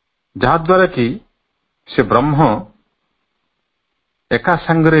 ଯାହାଦ୍ୱାରା କି ସେ ବ୍ରହ୍ମ ଏକା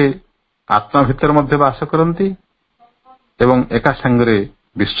ସାଙ୍ଗରେ ଆତ୍ମା ଭିତରେ ମଧ୍ୟ ବାସ କରନ୍ତି ଏବଂ ଏକା ସାଙ୍ଗରେ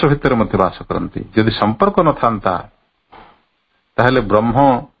ବିଶ୍ୱ ଭିତରେ ମଧ୍ୟ ବାସ କରନ୍ତି। ଯଦି ସମ୍ପର୍କ ନଥାନ୍ତା ତାହେଲେ ବ୍ରହ୍ମ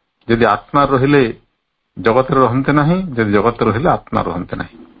ଯଦି ଆତ୍ମା ରହିଲେ ଜଗତରେ ରହନ୍ତେ ନାହିଁ, ଯଦି ଜଗତ ରହିଲେ ଆତ୍ମା ରହନ୍ତେ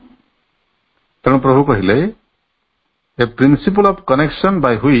ନାହିଁ। ତେଣୁ ପ୍ରଭୁ କହିଲେ, a principle of connection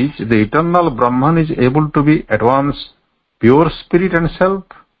by which the eternal Brahman is able to be at once pure spirit and self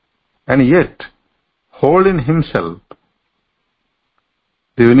and yet hold in himself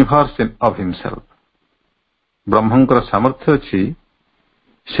the universe of himself. ବ୍ରହ୍ମଙ୍କର ସାମର୍ଥ୍ୟ ଅଛି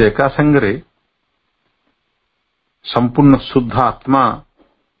ସେ ଏକା ସାଙ୍ଗରେ ସମ୍ପୂର୍ଣ୍ଣ ଶୁଦ୍ଧ ଆତ୍ମା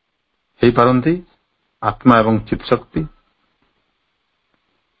ହେଇପାରନ୍ତି, ଆତ୍ମା ଏବଂ ଚିତ୍ ଶକ୍ତି,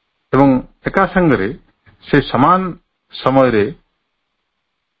 ଏବଂ ଏକା ସାଙ୍ଗରେ ସେ ସମାନ ସମୟରେ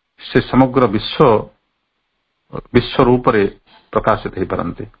ସେ ସମଗ୍ର ବିଶ୍ୱ ରୂପରେ ପ୍ରକାଶିତ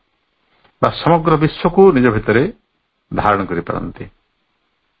ହେଇପାରନ୍ତି ବା ସମଗ୍ର ବିଶ୍ୱକୁ ନିଜ ଭିତରେ ଧାରଣ କରିପାରନ୍ତି।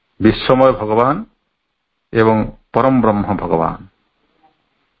 ବିଶ୍ୱମୟ ଭଗବାନ ଏବଂ ପରମ ବ୍ରହ୍ମ ଭଗବାନ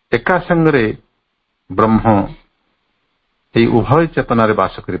ଏକା ସାଙ୍ଗରେ ବ୍ରହ୍ମ ଏହି ଉଭୟ ଚେତନାରେ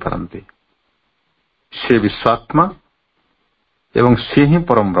ବାସ କରିପାରନ୍ତି। ସେ ବିଶ୍ୱାତ୍ମା ଏବଂ ସେ ହିଁ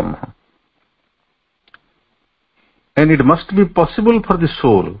ପରମ ବ୍ରହ୍ମ। And it must be possible for the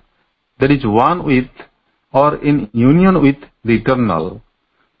soul that is one with or in union with the eternal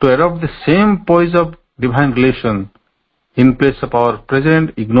to adopt the same poise of divine relation in place of our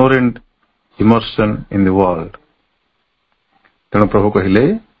present ignorant immersion in the world. ତେଣୁ ପ୍ରଭୁ କହିଲେ,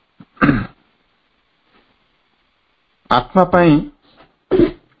 ଆତ୍ମା ପାଇଁ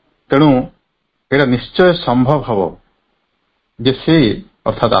ତେଣୁ ଏଇଟା ନିଶ୍ଚୟ ସମ୍ଭବ ହବ ଯେ ସେ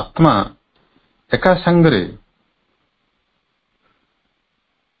ଅର୍ଥାତ୍ ଆତ୍ମା ଏକା ସାଙ୍ଗରେ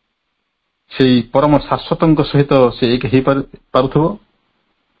ସେଇ ପରମ ଶାଶ୍ୱତଙ୍କ ସହିତ ସେ ଏକ ହେଇପାରୁଥିବ,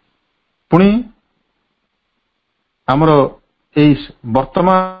 ପୁଣି ଆମର ଏଇ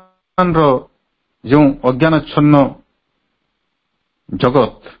ବର୍ତ୍ତମାନର ଯେଉଁ ଅଜ୍ଞାନଚ୍ଛନ୍ନ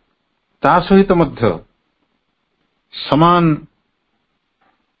ଜଗତ ତା ସହିତ ମଧ୍ୟ ସମାନ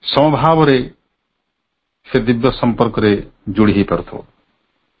ସମଭାବରେ ସେ ଦିବ୍ୟ ସମ୍ପର୍କରେ ଯୋଡ଼ି ହେଇପାରୁଥିବ।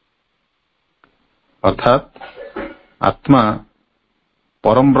 ଅର୍ଥାତ୍ ଆତ୍ମା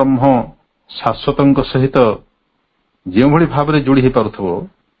ପରମ ବ୍ରହ୍ମ ଶାଶ୍ୱତଙ୍କ ସହିତ ଯେଉଁଭଳି ଭାବରେ ଯୋଡ଼ି ହେଇପାରୁଥିବ,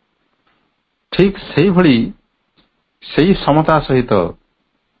 ଠିକ୍ ସେଇଭଳି ସେଇ ସମତା ସହିତ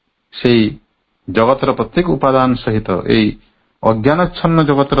ସେଇ ଜଗତର ପ୍ରତ୍ୟେକ ଉପାଦାନ ସହିତ, ଏଇ ଅଜ୍ଞାନଚ୍ଛନ୍ନ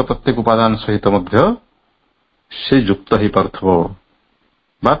ଜଗତର ପ୍ରତ୍ୟେକ ଉପାଦାନ ସହିତ ମଧ୍ୟ ସେ ଯୁକ୍ତ ହେଇପାରୁଥିବ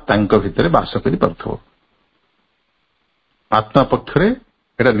ବା ତାଙ୍କ ଭିତରେ ବାସ କରିପାରୁଥିବ। ଆତ୍ମା ପକ୍ଷରେ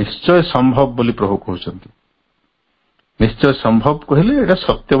ଏଇଟା ନିଶ୍ଚୟ ସମ୍ଭବ ବୋଲି ପ୍ରଭୁ କହୁଛନ୍ତି। ନିଶ୍ଚୟ ସମ୍ଭବ କହିଲେ ଏଇଟା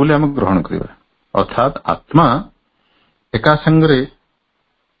ସତ୍ୟ ବୋଲି ଆମେ ଗ୍ରହଣ କରିବା। ଅର୍ଥାତ୍ ଆତ୍ମା ଏକା ସାଙ୍ଗରେ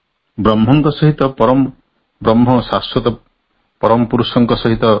ବ୍ରହ୍ମଙ୍କ ସହିତ ବ୍ରହ୍ମ ଶାଶ୍ୱତ ପରମ ପୁରୁଷଙ୍କ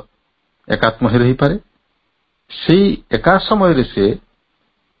ସହିତ ଏକାତ୍ମ ହୋଇ ରହିପାରେ। ସେଇ ଏକା ସମୟରେ ସେ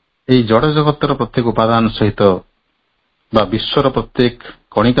ଏହି ଜଡ଼ ଜଗତର ପ୍ରତ୍ୟେକ ଉପାଦାନ ସହିତ ବା ବିଶ୍ୱର ପ୍ରତ୍ୟେକ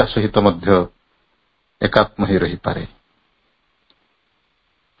କଣିକା ସହିତ ମଧ୍ୟ ଏକାତ୍ମ ହୋଇ ରହିପାରେ।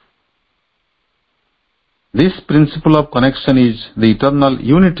 This principle of connection is the eternal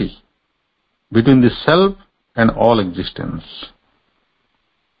unity between the self and all existence.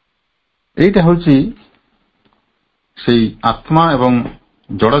 এইটা ହେଉଛି সেই ଆତ୍ମା ଏବଂ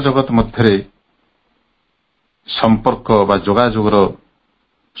ଜଡ଼ ଜଗତ ମଧ୍ୟରେ ସମ୍ପର୍କ ବା ଯୋଗାଯୋଗର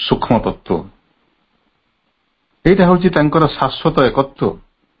ସୂକ୍ଷ୍ମ ତତ୍ତ୍ୱ। এইଟା ହେଉଛି ତାଙ୍କର ଶାଶ୍ୱତ ଏକତ୍ୱ।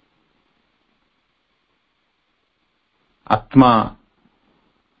 ଆତ୍ମା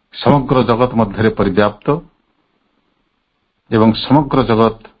ସମଗ୍ର ଜଗତ ମଧ୍ୟରେ ପରିବ୍ୟାପ୍ତ ଏବଂ ସମଗ୍ର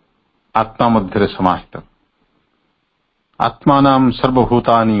ଜଗତ ଆତ୍ମା ମଧ୍ୟରେ ସମାହିତ। ଆତ୍ମାନାଂ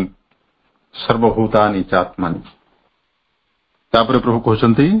ସର୍ବଭୂତାନି ଚାତ୍ମାନି। ତାପରେ ପ୍ରଭୁ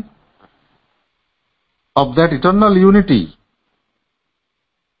କହୁଛନ୍ତି, of that eternal unity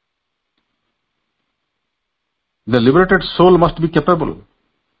the liberated soul must be capable.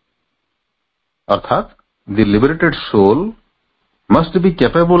 अर्थात the liberated soul must be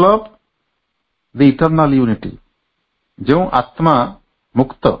capable of the eternal unity. ଯେଉଁ ଆତ୍ମା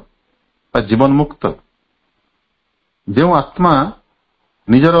ମୁକ୍ତ ବା ଜୀବନ ମୁକ୍ତ, ଯେଉଁ ଆତ୍ମା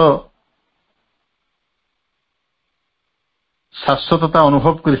ନିଜର ଶାଶ୍ୱତତା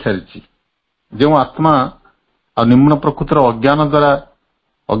ଅନୁଭବ କରିସାରିଛି, ଯେଉଁ ଆତ୍ମା ଆଉ ନିମ୍ନ ପ୍ରକୃତିର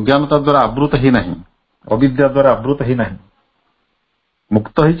ଅଜ୍ଞାନତା ଦ୍ୱାରା ଆବୃତ ହେଇନାହିଁ, ଅବିଦ୍ୟା ଦ୍ୱାରା ଆବୃତ ହେଇନାହିଁ,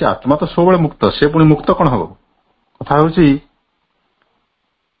 ମୁକ୍ତ ହେଇଛି। ଆତ୍ମା ତ ସବୁବେଳେ ମୁକ୍ତ, ସେ ପୁଣି ମୁକ୍ତ କଣ ହବ? କଥା ହେଉଛି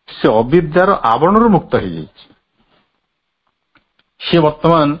ସେ ଅବିଦ୍ୟାର ଆବରଣରୁ ମୁକ୍ତ ହେଇଯାଇଛି। ସେ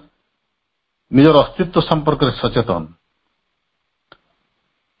ବର୍ତ୍ତମାନ ନିଜର ଅସ୍ତିତ୍ୱ ସମ୍ପର୍କରେ ସଚେତନ।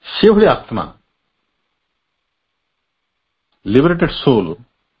 ସେଭଳି ଆତ୍ମା, ଲିବରେଟେଡ୍ ସୋଲ୍,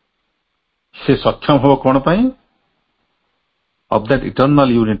 ସେ ସକ୍ଷମ ହେବ କଣ ପାଇଁ? ଅଫ୍ ଦ୍ୟାଟ୍ ଇଟର୍ନାଲ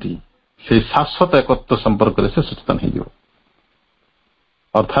ୟୁନିଟି, ସେଇ ଶାଶ୍ୱତ ଏକତ୍ୱ ସମ୍ପର୍କରେ ସେ ସଚେତନ ହେଇଯିବ।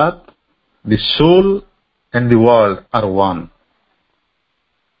 ଅର୍ଥାତ୍ ଦି sole and the world R one.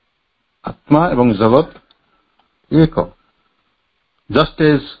 ଆତ୍ମା ଏବଂ ଜଗତ ଏକ। Just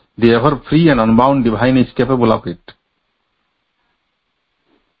age the ever free and ଅନବାଉଣ୍ଡ divine is କେପେବଲ୍ of ଇଟ୍।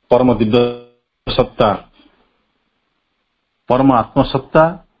 ପରମ ଦିବ୍ୟ ସତ୍ତା, ପରମ ଆତ୍ମସତ୍ତା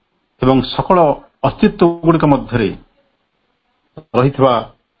ଏବଂ ସକଳ ଅସ୍ତିତ୍ୱ ଗୁଡ଼ିକ ମଧ୍ୟରେ ରହିଥିବା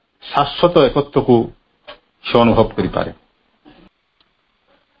ଶାଶ୍ୱତ ଏକତ୍ୱକୁ ସେ ଅନୁଭବ କରିପାରେ।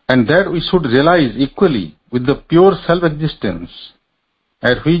 And that we should realize equally with the pure self-existence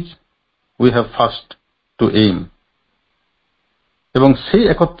at which we have first to aim. ଏବଂ ସେହି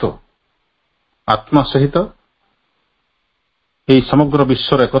ଏକତ୍ୱ ଆତ୍ମା ସହିତ ଏହି ସମଗ୍ର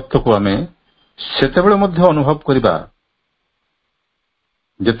ବିଶ୍ୱର ଏକତ୍ୱକୁ ଆମେ ସେତେବେଳେ ମଧ୍ୟ ଅନୁଭବ କରିବା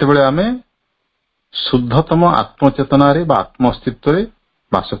ଯେତେବେଳେ ଆମେ ଶୁଦ୍ଧତମ ଆତ୍ମଚେତନାରେ ବା ଆତ୍ମ ଅସ୍ତିତ୍ୱରେ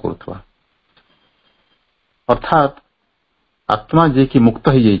ବାସ କରୁଥିବା। ଅର୍ଥାତ୍ ଆତ୍ମା ଯିଏକି ମୁକ୍ତ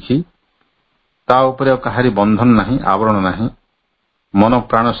ହେଇଯାଇଛି, ତା ଉପରେ ଆଉ କାହାରି ବନ୍ଧନ ନାହିଁ, ଆବରଣ ନାହିଁ, ମନ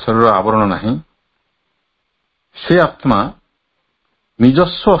ପ୍ରାଣ ଶରୀର ଆବରଣ ନାହିଁ। ସେ ଆତ୍ମା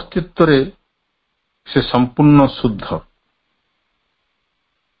ନିଜସ୍ୱ ଅସ୍ତିତ୍ୱରେ ସେ ସମ୍ପୂର୍ଣ୍ଣ ଶୁଦ୍ଧ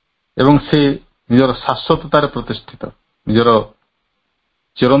ଏବଂ ସେ ନିଜର ଶାଶ୍ୱତତାରେ ପ୍ରତିଷ୍ଠିତ, ନିଜର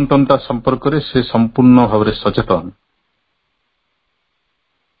ଚିରନ୍ତନତା ସମ୍ପର୍କରେ ସେ ସମ୍ପୂର୍ଣ୍ଣ ଭାବରେ ସଚେତନ।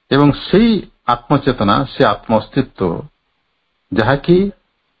 ଏବଂ ସେଇ ଆତ୍ମଚେତନା, ସେ ଆତ୍ମ ଅସ୍ତିତ୍ୱ ଯାହାକି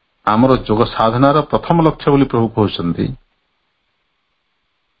ଆମର ଯୋଗ ସାଧନାର ପ୍ରଥମ ଲକ୍ଷ୍ୟ ବୋଲି ପ୍ରଭୁ କହୁଛନ୍ତି,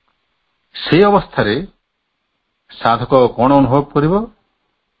 ସେହି ଅବସ୍ଥାରେ ସାଧକ କଣ ଅନୁଭବ କରିବ?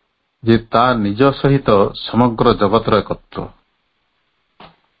 ଯେ ତା ନିଜ ସହିତ ସମଗ୍ର ଜଗତର ଏକତ୍ୱ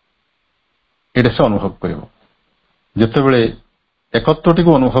ଏଇଟା ସେ ଅନୁଭବ କରିବ। ଯେତେବେଳେ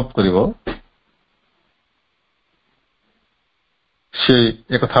ଏକତ୍ୱଟିକୁ ଅନୁଭବ କରିବ, ସେ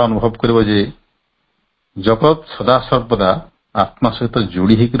ଏକଥା ଅନୁଭବ କରିବ ଯେ ଜଗତ ସଦାସର୍ବଦା ଆତ୍ମା ସହିତ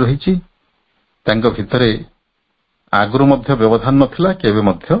ଯୋଡ଼ି ହେଇକି ରହିଛି। ତାଙ୍କ ଭିତରେ ଆଗରୁ ମଧ୍ୟ ବ୍ୟବଧାନ ନଥିଲା, କେବେ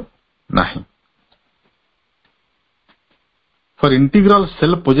ମଧ୍ୟ ନାହିଁ। For integral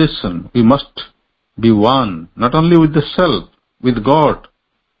self-possession, we must be one, not only with the self, with God,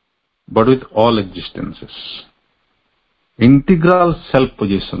 but with all existences. Integral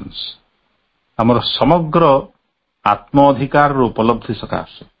self-possessions, ଆମର ସମଗ୍ର ଆତ୍ମ ଅଧିକାରର ଉପଲବ୍ଧି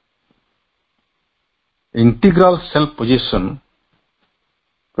ସକାଶେ। ଇଣ୍ଟିଗ୍ରାଲ ସେଲ୍ଫ ପୋଜିସନ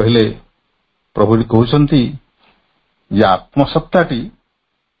କହିଲେ ପ୍ରଭୁ କହୁଛନ୍ତି ଯେ ଆତ୍ମସତ୍ତାଟି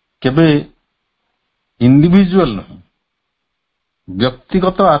କେବେ ଇଣ୍ଡିଭିଜୁଆଲ ନୁହେଁ,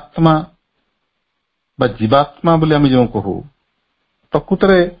 ବ୍ୟକ୍ତିଗତ ଆତ୍ମା ବା ଜୀବାତ୍ମା ବୋଲି ଆମେ ଯେଉଁ କହୁ,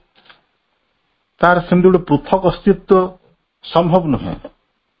 ପ୍ରକୃତରେ ତାର ସେମିତି ଗୋଟେ ପୃଥକ ଅସ୍ତିତ୍ୱ ସମ୍ଭବ ନୁହେଁ,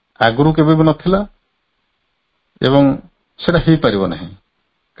 ଆଗରୁ କେବେ ବି ନଥିଲା ଏବଂ ସେଟା ହେଇପାରିବ ନାହିଁ।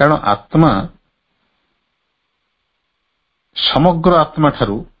 କାରଣ ଆତ୍ମା ସମଗ୍ର ଆତ୍ମା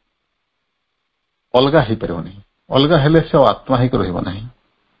ଠାରୁ ଅଲଗା ହେଇପାରିବ ନାହିଁ। ଅଲଗା ହେଲେ ସେ ଆଉ ଆତ୍ମା ହେଇକି ରହିବ ନାହିଁ।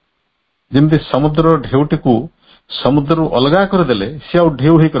 ଯେମିତି ସମୁଦ୍ରର ଢେଉଟିକୁ ସମୁଦ୍ରରୁ ଅଲଗା କରିଦେଲେ ସେ ଆଉ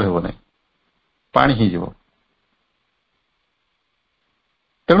ଢେଉ ହେଇକି ରହିବ ନାହିଁ, ପାଣି ହେଇଯିବ।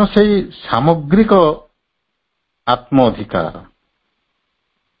 ତେଣୁ ସେଇ ସାମଗ୍ରିକ ଆତ୍ମ ଅଧିକାର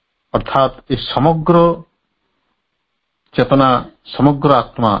ଅର୍ଥାତ୍ ଏ ସମଗ୍ର ଚେତନା, ସମଗ୍ର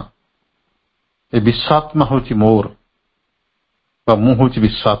ଆତ୍ମା, ଏ ବିଶ୍ୱାତ୍ମା ହେଉଛି ମୋର ବା ମୁଁ ହେଉଛି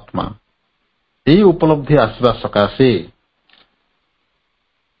ବିଶ୍ୱାତ୍ମା, ଏହି ଉପଲବ୍ଧି ଆସିବା ସକାଶେ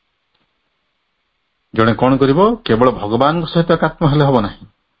ଜଣେ କଣ କରିବ? କେବଳ ଭଗବାନଙ୍କ ସହିତ ଏକାତ୍ମ ହେଲେ ହେବ ନାହିଁ,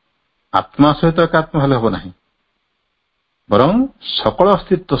 ଆତ୍ମା ସହିତ ଏକାତ୍ମ ହେଲେ ହେବ ନାହିଁ, ବରଂ ସକଳ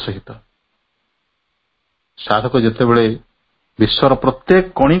ଅସ୍ତିତ୍ୱ ସହିତ। ସାଧକ ଯେତେବେଳେ ବିଶ୍ୱର ପ୍ରତ୍ୟେକ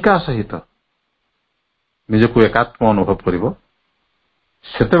କଣିକା ସହିତ ନିଜକୁ ଏକାତ୍ମ ଅନୁଭବ କରିବ,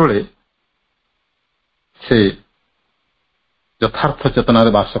 ସେତେବେଳେ ସେ ଯଥାର୍ଥ ଚେତନାରେ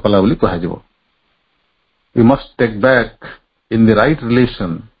ବାସ କଲା ବୋଲି କୁହାଯିବ। We must take back in the right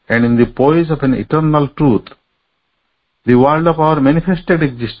relation and in the poise of an eternal truth the world of our manifested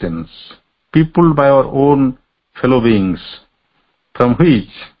existence, peopled by our own fellow beings, from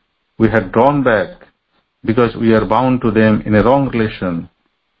which we had drawn back because we are bound to them in a wrong relation.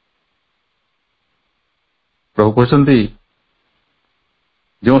 ପ୍ରଭୁ କହୁଛନ୍ତି,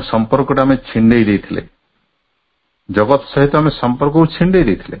 ଯେଉଁ ସମ୍ପର୍କଟା ଆମେ ଛିଣ୍ଡେଇ ଦେଇଥିଲେ, ଜଗତ ସହିତ ଆମେ ସମ୍ପର୍କକୁ ଛିଣ୍ଡେଇ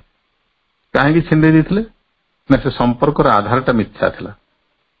ଦେଇଥିଲେ। କାହିଁକି ଛିଣ୍ଡେଇ ଦେଇଥିଲେ? ନା ସେ ସମ୍ପର୍କର ଆଧାରଟା ମିଥ୍ୟା ଥିଲା।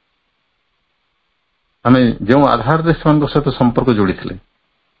 ଆମେ ଯେଉଁ ଆଧାରରେ ସେମାନଙ୍କ ସହିତ ସମ୍ପର୍କ ଯୋଡ଼ିଥିଲେ,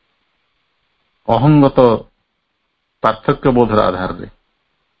 ଅହଙ୍ଗତ ପାର୍ଥକ୍ୟ ବୋଧର ଆଧାରରେ,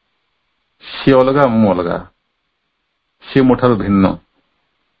 ସିଏ ଅଲଗା ମୁଁ ଅଲଗା, ସିଏ ମୋ ଠାରୁ ଭିନ୍ନ,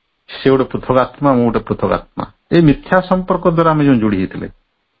 ସିଏ ଗୋଟେ ପୃଥକ ଆତ୍ମା ମୁଁ ଗୋଟେ ପୃଥକ ଆତ୍ମା, ଏଇ ମିଥ୍ୟା ସମ୍ପର୍କ ଦ୍ୱାରା ଆମେ ଯେଉଁ ଯୋଡ଼ି ହେଇଥିଲେ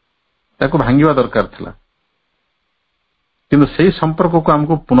ତାକୁ ଭାଙ୍ଗିବା ଦରକାର ଥିଲା। କିନ୍ତୁ ସେଇ ସମ୍ପର୍କକୁ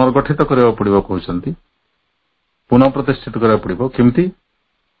ଆମକୁ ପୁନର୍ଗଠିତ କରିବାକୁ ପଡ଼ିବ କହୁଛନ୍ତି, ପୁନଃ ପ୍ରତିଷ୍ଠିତ କରିବାକୁ ପଡ଼ିବ। କେମିତି?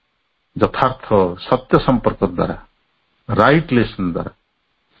 ଯଥାର୍ଥ ସତ୍ୟ ସମ୍ପର୍କ ଦ୍ୱାରା, ରାଇଟ୍ ରିଲେସନ ଦ୍ୱାରା।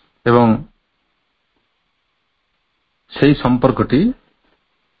 ଏବଂ ସେହି ସମ୍ପର୍କଟି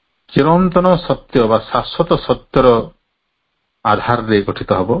ଚିରନ୍ତନ ସତ୍ୟ ବା ଶାଶ୍ୱତ ସତ୍ୟର ଆଧାରରେ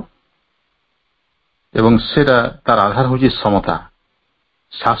ଗଠିତ ହେବ। ଏବଂ ସେଟା ତାର ଆଧାର ହେଉଛି ସମତା,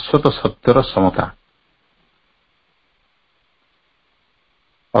 ଶାଶ୍ୱତ ସତ୍ୟର ସମତା।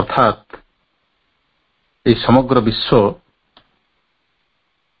 ଅର୍ଥାତ୍ ଏହି ସମଗ୍ର ବିଶ୍ୱ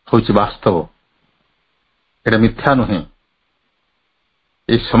ହେଉଛି ବାସ୍ତବ, ଏଟା ମିଥ୍ୟା ନୁହେଁ।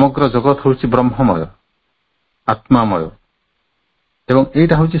 ଏହି ସମଗ୍ର ଜଗତ ହେଉଛି ବ୍ରହ୍ମମୟ, ଆତ୍ମାମୟ, ଏବଂ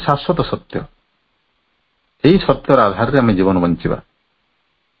ଏଇଟା ହେଉଛି ଶାଶ୍ୱତ ସତ୍ୟ। ଏହି ସତ୍ୟର ଆଧାରରେ ଆମେ ଜୀବନ ବଞ୍ଚିବା।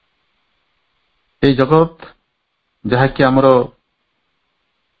 ଏହି ଜଗତ ଯାହାକି ଆମର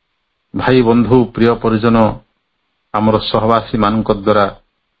ଭାଇ ବନ୍ଧୁ ପ୍ରିୟ ପରିଜନ ଆମର ସହବାସୀ ମାନଙ୍କ ଦ୍ୱାରା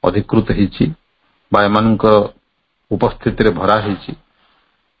ଅଧିକୃତ ହେଇଛି ବା ଏମାନଙ୍କ ଉପସ୍ଥିତିରେ ଭରା ହେଇଛି,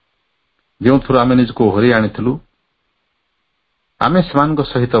 ଯେଉଁଥିରୁ ଆମେ ନିଜକୁ ହରେଇ ଆଣିଥିଲୁ, ଆମେ ସେମାନଙ୍କ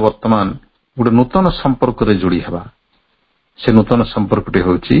ସହିତ ବର୍ତ୍ତମାନ ଗୋଟେ ନୂତନ ସମ୍ପର୍କରେ ଯୋଡ଼ି ହେବା। ସେ ନୂତନ ସମ୍ପର୍କଟି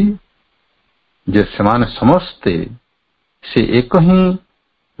ହେଉଛି ଯେ ସେମାନେ ସମସ୍ତେ ସେ ଏକ ହିଁ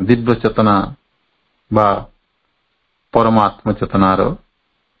ଦିବ୍ୟ ଚେତନା ବା ପରମାତ୍ମ ଚେତନାର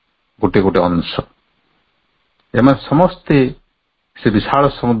ଗୋଟେ ଗୋଟେ ଅଂଶ। ଏମାନେ ସମସ୍ତେ ସେ ବିଶାଳ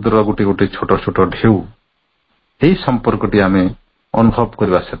ସମୁଦ୍ରର ଗୋଟେ ଗୋଟେ ଛୋଟ ଛୋଟ ଢେଉ। ଏହି ସମ୍ପର୍କଟି ଆମେ ଅନୁଭବ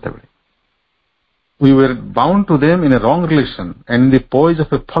କରିବା ସେତେବେଳେ we were bound to them in a wrong relation and in the poise of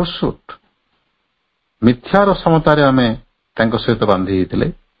a falsehood. ମିଥ୍ୟାର ସମତାରେ ଆମେ ତାଙ୍କ ସହିତ ବାନ୍ଧି ହେଇଥିଲେ,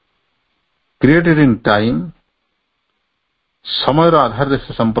 created in time, ସମୟର ଆଧାରରେ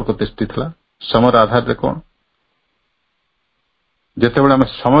ସେ ସମ୍ପର୍କ ତିଷ୍ଠିଥିଲା। ସମୟର ଆଧାରରେ କଣ? ଯେତେବେଳେ ଆମେ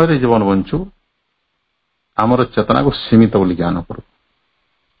ସମୟରେ ଜୀବନ ବଞ୍ଚୁ, ଆମର ଚେତନାକୁ ସୀମିତ ବୋଲି ଜ୍ଞାନ କରୁ।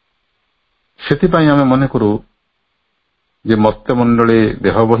 ସେଥିପାଇଁ ଆମେ ମନେ କରୁ ଯେ ମର୍ତ୍ତ୍ୟ ମଣ୍ଡଳୀ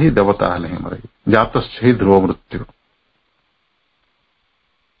ଦେହ ବହି ଦେବତା ହେଲେ ହିଁ ମରେ, ଜାତଶ୍ଚ ଧ୍ରୁବ ମୃତ୍ୟୁ।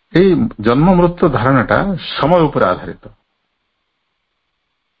 ଏହି ଜନ୍ମ ମୃତ୍ୟୁ ଧାରଣାଟା ସମୟ ଉପରେ ଆଧାରିତ।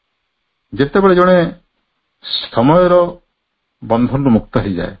 ଯେତେବେଳେ ଜଣେ ସମୟର ବନ୍ଧନରୁ ମୁକ୍ତ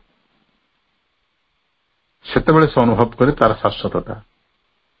ହେଇଯାଏ, ସେତେବେଳେ ସେ ଅନୁଭବ କରେ ତାର ଶାଶ୍ୱତତା।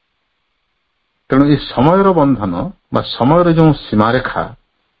 ତେଣୁ ଏହି ସମୟର ବନ୍ଧନ ବା ସମୟର ଯେଉଁ ସୀମାରେଖା,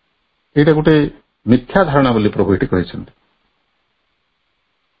 ଏଇଟା ଗୋଟେ ମିଥ୍ୟା ଧାରଣା ବୋଲି ପ୍ରଭୁ ଏଠି କହିଛନ୍ତି।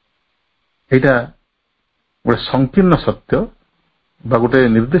 ଏଇଟା ଗୋଟେ ସଂକୀର୍ଣ୍ଣ ସତ୍ୟ ବା ଗୋଟେ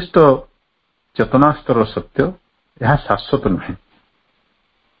ନିର୍ଦ୍ଦିଷ୍ଟ ଚେତନା ସ୍ତରର ସତ୍ୟ, ଏହା ଶାଶ୍ୱତ ନୁହେଁ।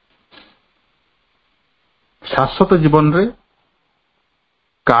 ଶାଶ୍ୱତ ଜୀବନରେ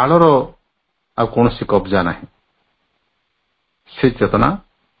କାଳର ଆଉ କୌଣସି କବ୍ଜା ନାହିଁ। ସେ ଚେତନା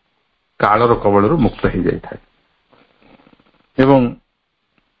କାଳର କବଳରୁ ମୁକ୍ତ ହେଇଯାଇଥାଏ। ଏବଂ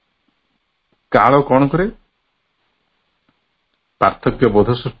କାଳ କଣ କରେ? ପାର୍ଥକ୍ୟ ବୋଧ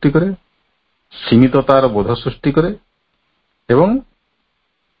ସୃଷ୍ଟି କରେ, ସୀମିତତାର ବୋଧ ସୃଷ୍ଟି କରେ ଏବଂ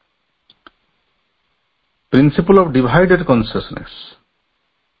ପ୍ରିନ୍ସିପଲ ଅଫ୍ ଡିଭାଇଡେଡ୍ କନସିୟସନେସ୍,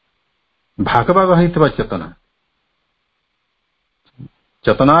 ଭାଗ ଭାଗ ହୋଇଥିବା ଚେତନା,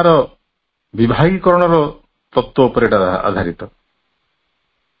 ଚେତନାର ବିଭାଗୀକରଣର ତତ୍ତ୍ୱ ଉପରେ ଏଟା ଆଧାରିତ।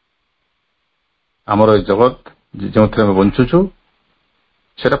 ଆମର ଏ ଜଗତ ଯେଉଁଥିରେ ଆମେ ବଞ୍ଚୁଛୁ,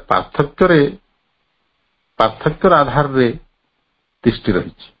 ସେଟା ପାର୍ଥକ୍ୟର ଆଧାରରେ ତିଷ୍ଠି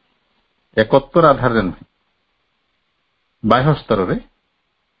ରହିଛି, ଏକତ୍ୱର ଆଧାରରେ ନୁହେଁ, ବାହ୍ୟ ସ୍ତରରେ।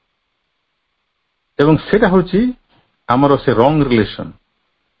 ଏବଂ ସେଇଟା ହେଉଛି ଆମର ସେ ରଙ୍ଗ ରିଲେସନ,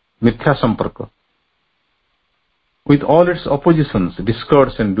 ମିଥ୍ୟା ସମ୍ପର୍କ, with all its oppositions,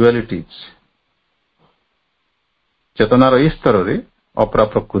 discords and dualities। ଚେତନାର ଏହି ସ୍ତରରେ, ଅପରା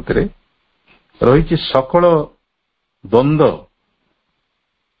ପ୍ରକୃତିରେ ରହିଛି ସକଳ ଦ୍ୱନ୍ଦ୍ୱ,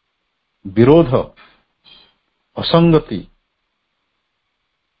 ବିରୋଧ, ଅସଙ୍ଗତି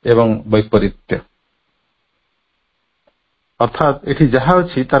ଏବଂ ବୈପରୀତ୍ୟ। ଅର୍ଥାତ୍ ଏଠି ଯାହା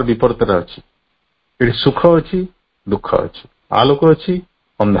ଅଛି ତାର ବିପରୀତରେ ଅଛି। ଏଠି ସୁଖ ଅଛି, ଦୁଃଖ ଅଛି, ଆଲୋକ ଅଛି,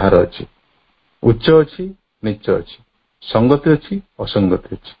 ଅନ୍ଧାର ଅଛି, ଉଚ୍ଚ ଅଛି, ନୀଚ ଅଛି, ସଙ୍ଗତି ଅଛି, ଅସଙ୍ଗତି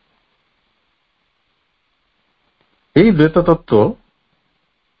ଅଛି। ଏହି ଦ୍ୱୈତ ତତ୍ତ୍ୱ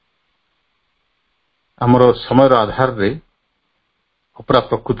ଆମର ସମୟର ଆଧାରରେ ଅପରା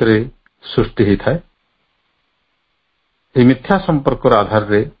ପ୍ରକୃତିରେ ସୃଷ୍ଟି ହୋଇଥାଏ। ଏହି ମିଥ୍ୟା ସମ୍ପର୍କର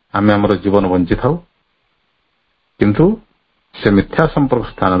ଆଧାରରେ ଆମେ ଆମର ଜୀବନ ବଞ୍ଚିଥାଉ କିନ୍ତୁ ସେ ମିଥ୍ୟା ସମ୍ପର୍କ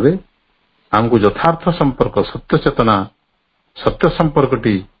ସ୍ଥାନରେ ଆମକୁ ଯଥାର୍ଥ ସମ୍ପର୍କ ସତ୍ୟ ଚେତନା ସତ୍ୟ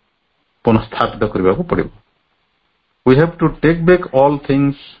ସମ୍ପର୍କଟି ପୁନଃସ୍ଥାପିତ କରିବାକୁ ପଡ଼ିବ। We have to take back all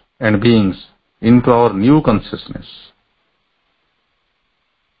things and beings into our new consciousness.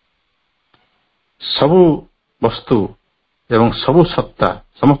 ସବୁ ବସ୍ତୁ ଏବଂ ସବୁ ସତ୍ତା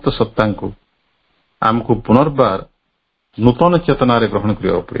ସମସ୍ତ ସତ୍ତାଙ୍କୁ ଆମକୁ ପୁନର୍ବାର ନୂତନ ଚେତନାରେ ଗ୍ରହଣ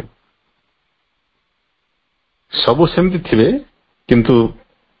କରିବାକୁ ପଡ଼ିବ। ସବୁ ସେମିତି ଥିବେ କିନ୍ତୁ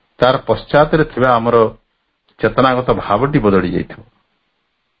ତାର ପଶ୍ଚାତରେ ଥିବା ଆମର ଚେତନାଗତ ଭାବଟି ବଦଳି ଯାଇଥିବ।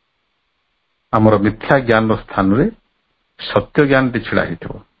 ଆମର ମିଥ୍ୟା ଜ୍ଞାନର ସ୍ଥାନରେ ସତ୍ୟ ଜ୍ଞାନଟି ଛିଡ଼ା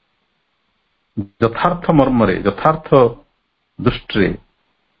ହେଇଥିବ। ଯଥାର୍ଥ ମର୍ମରେ ଯଥାର୍ଥ ଦୃଷ୍ଟିରେ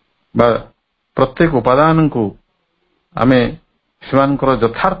ବା ପ୍ରତ୍ୟେକ ଉପାଦାନଙ୍କୁ ଆମେ ସେମାନଙ୍କର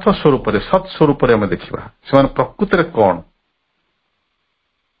ଯଥାର୍ଥ ସ୍ୱରୂପରେ ସତ୍ ସ୍ୱରୂପରେ ଆମେ ଦେଖିବା। ସେମାନେ ପ୍ରକୃତରେ କଣ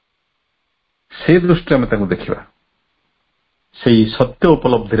ସେଇ ଦୃଷ୍ଟିରେ ଆମେ ତାଙ୍କୁ ଦେଖିବା। ସେଇ ସତ୍ୟ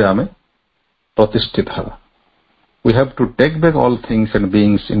ଉପଲବ୍ଧିରେ ଆମେ ପ୍ରତିଷ୍ଠିତ ହେବା। We have to take back all things and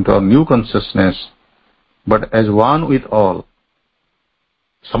beings into our new consciousness, but as one with all.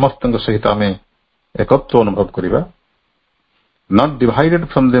 ସମସ୍ତଙ୍କ ସହିତ ଆମେ ଏକତ୍ୱ ଅନୁଭବ କରିବା, not divided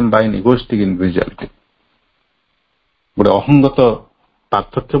from them by an egoistic individuality. ଗୋଟେ ଅହଙ୍ଗତ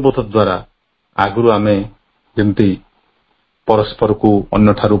ପାର୍ଥକ୍ୟବୋଧ ଦ୍ୱାରା ଆଗରୁ ଆମେ ଯେମିତି ପରସ୍ପରକୁ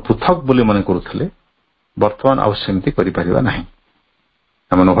ଅନ୍ୟଠାରୁ ପୃଥକ ବୋଲି ମନେ କରୁଥିଲେ, ବର୍ତ୍ତମାନ ଆଉ ସେମିତି କରିପାରିବା ନାହିଁ।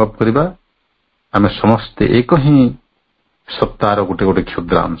 ଆମେ ଅନୁଭବ କରିବା ଆମେ ସମସ୍ତେ ଏକ ହିଁ ସତ୍ତାର ଗୋଟେ ଗୋଟେ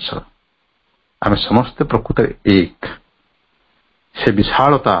କ୍ଷୁଦ୍ରାଂଶ। ଆମେ ସମସ୍ତେ ପ୍ରକୃତରେ ଏକ। ସେ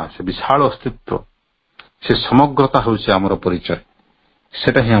ବିଶାଳତା ସେ ବିଶାଳ ଅସ୍ତିତ୍ୱ ସେ ସମଗ୍ରତା ହେଉଛି ଆମର ପରିଚୟ।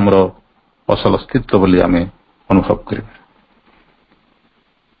 ସେଟା ହିଁ ଆମର ଅସଲ ଅସ୍ତିତ୍ୱ ବୋଲି ଆମେ ଅନୁଭବ କରିବା।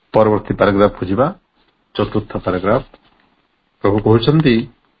 ପରବର୍ତ୍ତୀ ପାରାଗ୍ରାଫକୁ ଯିବା। ଚତୁର୍ଥ ପାରାଗ୍ରାଫ ପ୍ରଭୁ କହୁଛନ୍ତି,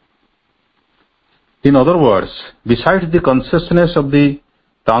 in other words, besides the consciousness of the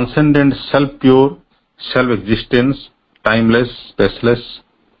transcendent self pure self existence timeless spaceless,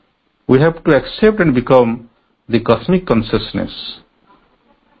 we have to accept and become the cosmic consciousness.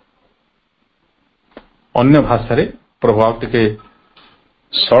 ଅନ୍ୟ ଭାଷାରେ ପ୍ରଭୁ ଆଉ ଟିକେ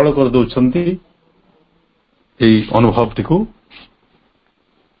ସରଳ କରିଦେଉଛନ୍ତି ଏହି ଅନୁଭବଟିକୁ।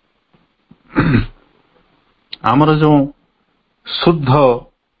 ଆମର ଯେଉଁ ଶୁଦ୍ଧ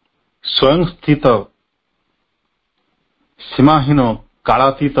ସ୍ୱୟଂ ସ୍ଥିତ ସୀମାହୀନ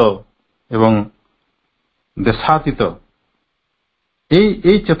କାଳାତୀତ ଏବଂ ଦେଶାତୀତ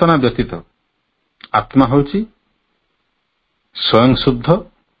এই ଚେତନା ବ୍ୟତୀତ ଆତ୍ମା ହେଉଛି ସ୍ୱୟଂ ଶୁଦ୍ଧ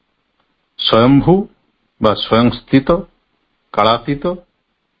ସ୍ୱୟଂଭୂ ବା ସ୍ୱୟଂ ସ୍ଥିତ କାଳାତୀତ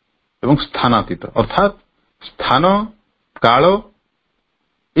ଏବଂ ସ୍ଥାନାତୀତ, ଅର୍ଥାତ୍ ସ୍ଥାନ କାଳ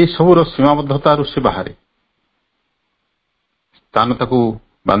এই ସବୁର ସୀମାବଦ୍ଧତାରୁ ସେ ବାହାରେ। ସ୍ଥାନ ତାକୁ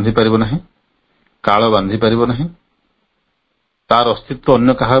ବାନ୍ଧି ପାରିବ ନାହିଁ, କାଳ ବାନ୍ଧି ପାରିବ ନାହିଁ, ତାର ଅସ୍ତିତ୍ୱ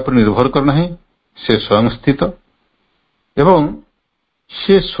ଅନ୍ୟ କାହା ଉପରେ ନିର୍ଭର କରେ ନାହିଁ। ସେ ସ୍ୱୟଂ ସ୍ଥିତ ଏବଂ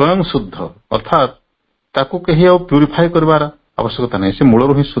ସେ ସ୍ୱୟଂ ଶୁଦ୍ଧ, ଅର୍ଥାତ୍ ତାକୁ କେହି ଆଉ ପ୍ୟୁରିଫାଏ କରିବାର ଆବଶ୍ୟକତା ନାହିଁ। ସେ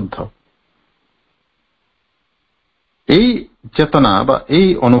ମୂଳରୁ ହିଁ ଶୁଦ୍ଧ। এই ଚେତନା ବା এই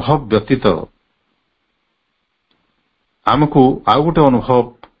ଅନୁଭବ ବ୍ୟତୀତ ଆମକୁ ଆଉ ଗୋଟେ ଅନୁଭବ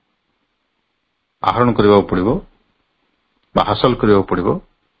ଆହରଣ କରିବାକୁ ପଡ଼ିବ ବା ହାସଲ କରିବାକୁ ପଡ଼ିବ।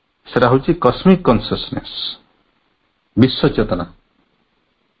 ସେଟା ହେଉଛି କସ୍ମିକ କନସିୟସନେସ୍, ବିଶ୍ୱ ଚେତନା।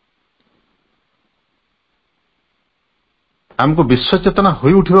 ଆମକୁ ବିଶ୍ୱ ଚେତନା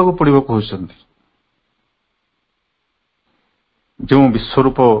ହୋଇ ଉଠିବାକୁ ପଡ଼ିବ କହୁଛନ୍ତି। ଯେଉଁ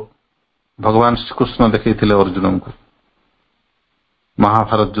ବିଶ୍ୱରୂପ ଭଗବାନ ଶ୍ରୀକୃଷ୍ଣ ଦେଖେଇଥିଲେ ଅର୍ଜୁନଙ୍କୁ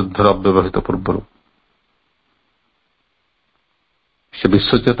ମହାଭାରତ ଯୁଦ୍ଧର ଅବ୍ୟବହିତ ପୂର୍ବରୁ, ସେ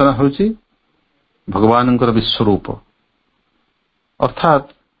ବିଶ୍ୱ ଚେତନା ହେଉଛି ଭଗବାନଙ୍କର ବିଶ୍ୱରୂପ, ଅର୍ଥାତ୍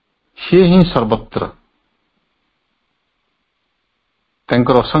ସିଏ ହିଁ ସର୍ବତ୍ର।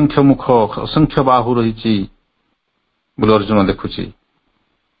 ତାଙ୍କର ଅସଂଖ୍ୟ ମୁଖ ଅସଂଖ୍ୟ ବାହୁ ରହିଛି ବୋଲି ଅର୍ଜୁନ ଦେଖୁଛି।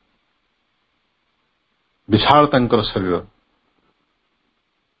 ବିଶାଳ ତାଙ୍କର ଶରୀର।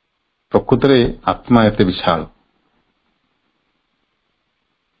 ପ୍ରକୃତରେ ଆତ୍ମା ଏତେ ବିଶାଳ।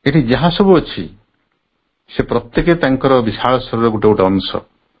 ଏଠି ଯାହା ସବୁ ଅଛି ସେ ପ୍ରତ୍ୟେକ ତାଙ୍କର ବିଶାଳ ଶରୀର ଗୋଟେ ଗୋଟେ ଅଂଶ।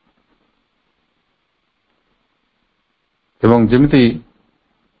 ଏବଂ ଯେମିତି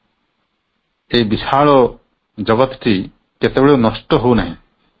এই ବିଶାଳ ଜଗତଟି କେତେବେଳେ ନଷ୍ଟ ହେଉନାହିଁ,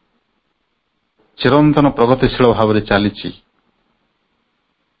 ଚିରନ୍ତନ ପ୍ରଗତିଶୀଳ ଭାବରେ ଚାଲିଛି।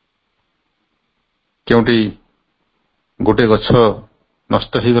 କେଉଁଠି ଗୋଟେ ଗଛ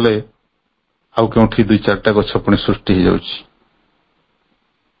ନଷ୍ଟ ହେଇଗଲେ ଆଉ କେଉଁଠି ଦୁଇ ଚାରିଟା ଗଛ ପୁଣି ସୃଷ୍ଟି ହେଇଯାଉଛି।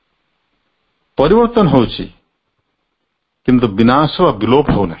 ପରିବର୍ତ୍ତନ ହେଉଛି କିନ୍ତୁ ବିନାଶ ବା ବିଲୋପ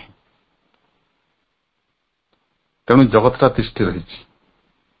ହେଉନାହିଁ। ତେଣୁ ଜଗତଟା ତିଷ୍ଠି ରହିଛି।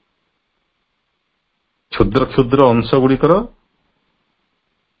 କ୍ଷୁଦ୍ର କ୍ଷୁଦ୍ର ଅଂଶ ଗୁଡ଼ିକର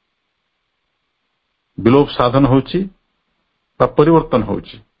ବିଲୋପ ସାଧନ ହେଉଛି ବା ପରିବର୍ତ୍ତନ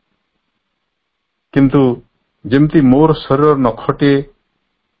ହେଉଛି। କିନ୍ତୁ ଯେମିତି ମୋର ଶରୀର ନଖଟିଏ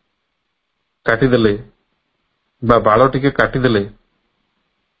କାଟିଦେଲେ ବା ବାଳ ଟିକେ କାଟିଦେଲେ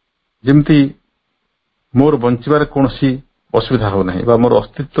ଯେମିତି ମୋର ବଞ୍ଚିବାରେ କୌଣସି ଅସୁବିଧା ହେଉନାହିଁ ବା ମୋର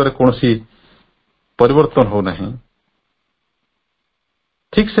ଅସ୍ତିତ୍ୱରେ କୌଣସି ପରିବର୍ତ୍ତନ ହେଉନାହିଁ,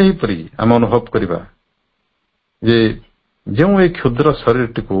 ଠିକ୍ ସେହିପରି ଆମେ ଅନୁଭବ କରିବା ଯେ ଯେଉଁ ଏହି କ୍ଷୁଦ୍ର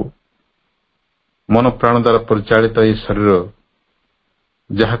ଶରୀରଟିକୁ ମନ ପ୍ରାଣ ଦ୍ୱାରା ପରିଚାଳିତ ଏହି ଶରୀର,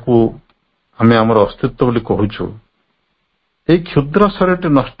 ଯାହାକୁ ଆମେ ଆମର ଅସ୍ତିତ୍ୱ ବୋଲି କହୁଛୁ, ଏହି କ୍ଷୁଦ୍ର ଶରୀରଟି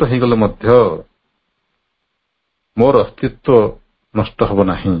ନଷ୍ଟ ହୋଇଗଲେ ମଧ୍ୟ ମୋର ଅସ୍ତିତ୍ୱ ନଷ୍ଟ ହେବ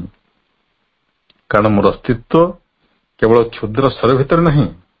ନାହିଁ। କାରଣ ମୋର ଅସ୍ତିତ୍ୱ କେବଳ କ୍ଷୁଦ୍ର ଶରୀର ଭିତରେ ନାହିଁ,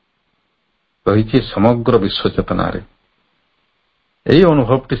 ରହିଛି ସମଗ୍ର ବିଶ୍ୱ ଚେତନାରେ। ଏହି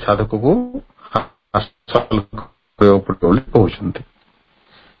ଅନୁଭବଟି ସାଧକକୁ ବୋଲି କହୁଛନ୍ତି।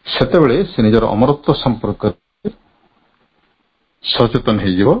 ସେତେବେଳେ ସେ ନିଜର ଅମରତ୍ୱ ସମ୍ପର୍କରେ ସଚେତନ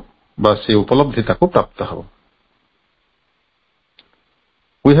ହୋଇଯିବ ବା ସେ ଉପଲବ୍ଧି ତାକୁ ପ୍ରାପ୍ତ ହେବ।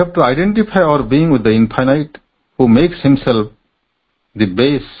 We have to identify our being with the infinite who makes himself the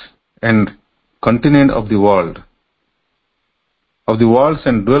base and continent of the worlds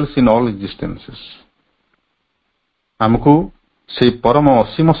and dwells in all existences. ଆମକୁ ସେହି ପରମ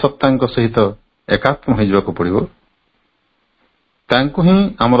ଅସୀମ ସତ୍ତାଙ୍କ ସହିତ ଏକାତ୍ମ ହୋଇଯିବାକୁ ପଡ଼ିବ। ତାଙ୍କୁ ହିଁ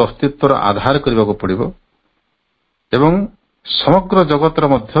ଆମର ଅସ୍ତିତ୍ୱର ଆଧାର କରିବାକୁ ପଡ଼ିବ ଏବଂ ସମଗ୍ର ଜଗତର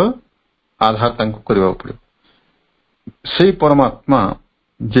ମଧ୍ୟ ଆଧାର ତାଙ୍କୁ କରିବାକୁ ପଡ଼ିବ। ସେହି ପରମାତ୍ମା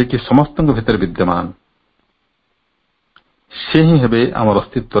ଯିଏକି ସମସ୍ତଙ୍କ ଭିତରେ ବିଦ୍ୟମାନ, ସେ ହିଁ ହେବେ ଆମର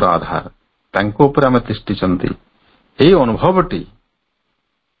ଅସ୍ତିତ୍ୱର ଆଧାର। ତାଙ୍କ ଉପରେ ଆମେ ତିଷ୍ଠିଛନ୍ତି। ଏହି ଅନୁଭବଟି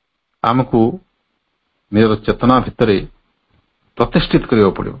ଆମକୁ ନିଜର ଚେତନା ଭିତରେ ପ୍ରତିଷ୍ଠିତ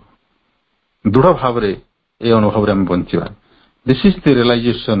କରିବାକୁ ପଡ଼ିବ। ଦୃଢ଼ ଭାବରେ ଏହି ଅନୁଭବରେ ଆମେ ବଞ୍ଚିବା। This is the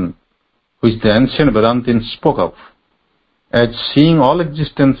realization which the ancient Vedantins spoke of as seeing all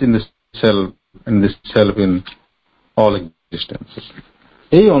existence in the self and the self in all existences.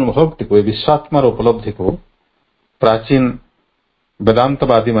 ଏହି ଅନୁଭବଟିକୁ, ଏହି ବିଶ୍ୱାତ୍ମାର ଉପଲବ୍ଧିକୁ ପ୍ରାଚୀନ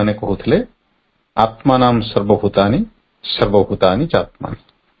ବେଦାନ୍ତବାଦୀ ମାନେ କହୁଥିଲେ ଆତ୍ମାନାମ ସର୍ବଭୂତାନି ସର୍ବଭୂତାନି ଚାତ୍ମାନି।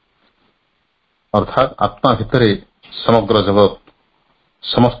 ଅର୍ଥାତ୍ ଆତ୍ମା ଭିତରେ ସମଗ୍ର ଜଗତ,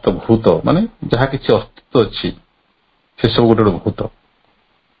 ସମସ୍ତ ଭୂତ, ମାନେ ଯାହା କିଛି ଅସ୍ତିତ୍ୱ ଅଛି ସେସବୁ ଗୋଟେ ଗୋଟେ ଭୂତ।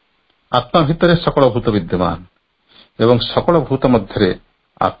 ଆତ୍ମା ଭିତରେ ସକଳ ଭୂତ ବିଦ୍ୟମାନ ଏବଂ ସକଳ ଭୂତ ମଧ୍ୟରେ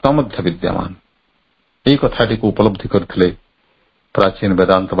ଆତ୍ମା ମଧ୍ୟ ବିଦ୍ୟମାନ। ଏହି କଥାଟିକୁ ଉପଲବ୍ଧି କରିଥିଲେ ପ୍ରାଚୀନ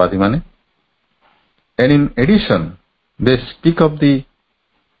ବେଦାନ୍ତବାଦୀ ମାନେ। And in addition, they speak of the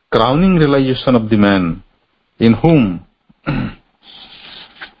crowning realization of the man in whom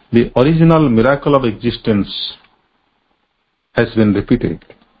the original miracle of existence has been repeated.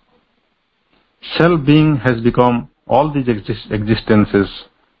 Self-being has become all these existences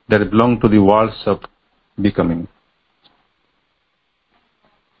that belong to the worlds of becoming.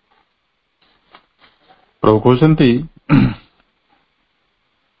 ପ୍ରଭୁ କହୁଛନ୍ତି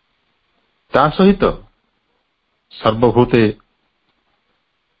ତା ସହିତ ସର୍ବଭୂତେ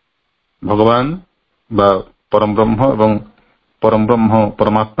ଭଗବାନ ବା ପରମ ବ୍ରହ୍ମ ଏବଂ ପରମ ବ୍ରହ୍ମ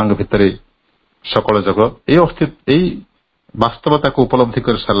ପରମାତ୍ମାଙ୍କ ଭିତରେ ସକଳ ଜଗତ, ଏହି ବାସ୍ତବତାକୁ ଉପଲବ୍ଧି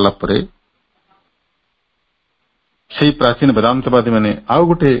କରି ସାରିଲା ପରେ ସେହି ପ୍ରାଚୀନ ବେଦାନ୍ତବାଦୀ ମାନେ ଆଉ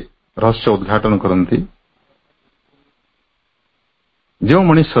ଗୋଟେ ରହସ୍ୟ ଉଦ୍ଘାଟନ କରନ୍ତି। ଯେଉଁ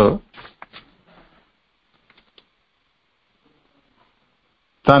ମଣିଷ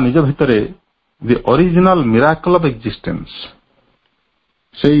ତା ନିଜ ଭିତରେ ଦି ଅରିଜିନାଲ ମିରାକଲ ଅଫ ଏକ୍ଜିଷ୍ଟେନ୍ସ,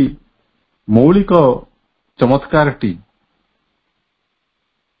 ସେଇ ମୌଳିକ ଚମତ୍କାରଟି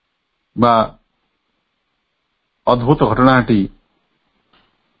ବା ଅଦ୍ଭୁତ ଘଟଣାଟି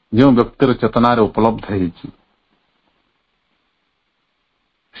ଯେଉଁ ବ୍ୟକ୍ତିର ଚେତନାରେ ଉପଲବ୍ଧ ହେଇଛି,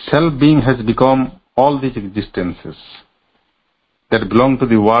 self being has become all these existences that belong to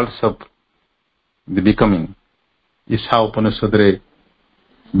the worlds of the becoming. Esha ଉପନିଷଦରେ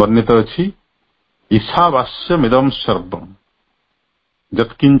ବର୍ଣ୍ଣିତ ଅଛି, ଈଶାବାସ୍ୟମିଦଂ ସର୍ବଂ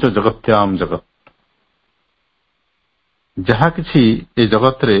ଯତ୍କିଞ୍ଚ ଜଗତ୍ୟାମ୍ ଜଗତ୍। ଯାହା କିଛି ଏ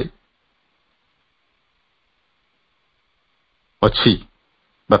ଜଗତରେ ଅଛି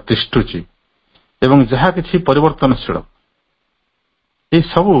ବା ତିଷ୍ଠୁଛି ଏବଂ ଯାହା କିଛି ପରିବର୍ତ୍ତନଶୀଳ, এই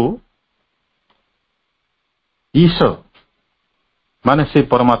ସବୁ ଈଶ ମାନେ ସେ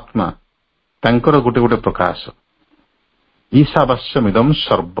ପରମାତ୍ମା, ତାଙ୍କର ଗୋଟେ ଗୋଟେ ପ୍ରକାଶ। ଈଶାବାସ୍ୟମିଦଂ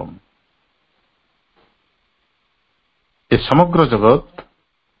ସର୍ବଂ, ଏ ସମଗ୍ର ଜଗତ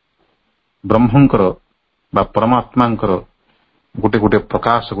ବ୍ରହ୍ମଙ୍କର ବା ପରମାତ୍ମାଙ୍କର ଗୋଟେ ଗୋଟେ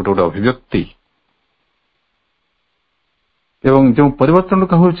ପ୍ରକାଶ, ଗୋଟେ ଗୋଟେ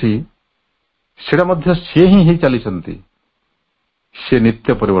सेटा मध्य से ही चली से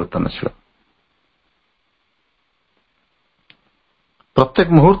नित्य परिवर्तनशील प्रत्येक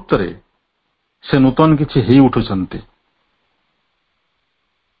मुहूर्त रे से नूतन किछि ही उठुछन्ति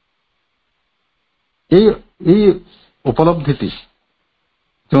ए उपलब्धिटी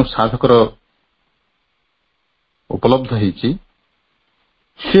जो साधकर उपलब्ध होईछि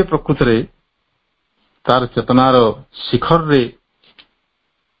से प्रकृति रे तार चेतनार शिखर रे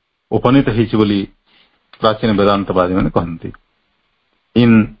उपनीत होईछि बोली प्राचीन वेदांतवादी माने कहन्ति।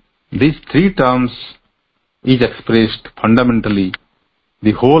 इन these three terms is expressed fundamentally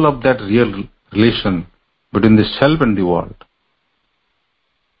the whole of that real relation between the self and the world.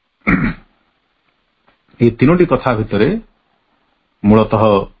 ये तीनोटी कथा भितरे मूलतः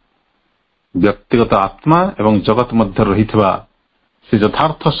व्यक्तिगत आत्मा एवं जगत मध्य रहितबा से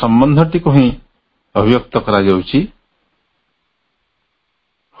यथार्थ संबंधटी को ही अभिव्यक्त करा जाउछि,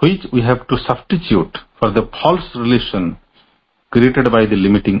 which we have to substitute for the false relation created by the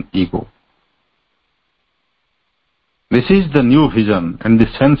limiting ego. This is the new vision and the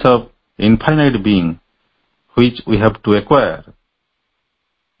sense of infinite being which we have to acquire.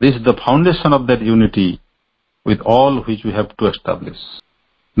 This is the foundation of that unity with all which we have to establish.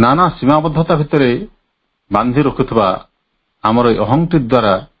 नाना सीमाबद्धता भितरे बांधि रखुवा आमर अहंकृति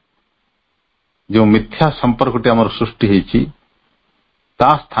द्वारा जो मिथ्या संपर्कटी आमर सृष्टि होईछि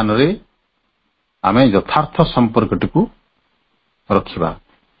ता स्थान रे आमे यथार्थ संपर्कटी को रखिबा।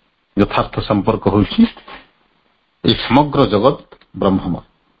 यथार्थ संपर्क होईछि ए समग्र जगत ब्रह्ममय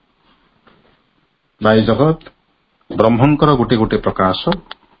बाय जगत ब्रह्मंकर गोटे गोटे प्रकाश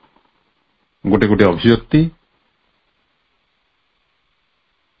गोटे गोटे अभिव्यक्ति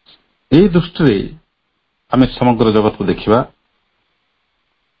ए दृष्टि आमे समग्र जगत को देखिबा।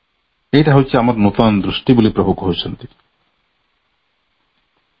 एटा होछि हमर नूतन दृष्टि बोली प्रभु कहउछन्ति।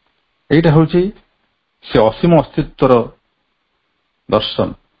 एटा होछि से असीम अस्तित्वर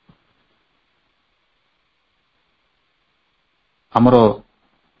दर्शन हमर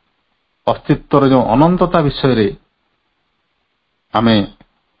अस्तित्वर जो अनंतता विषय रे आमे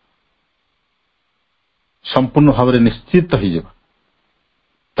संपूर्ण भाव निश्चित हो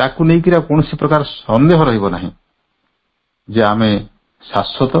ताकू नहीं कि कौन प्रकार संदेह रहिबो नहीं जे आमे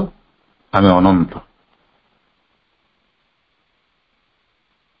शाश्वत आमे अनंत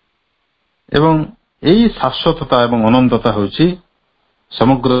एवं यही शाश्वतता एवं अनंतता होछि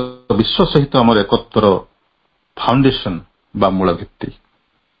समग्र विश्व सहित आमर एकत्वर फाउंडेशन बा मूल भित्ति।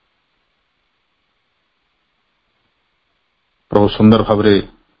 प्रभु सुंदर भाव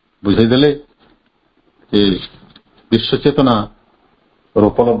बुझाईदेले कि विश्व चेतना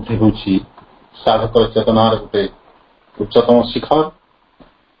उपलब्धि होछि साधकर चेतनार गोटे उच्चतम शिखर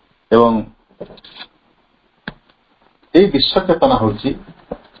एवं ये विश्व चेतना होछि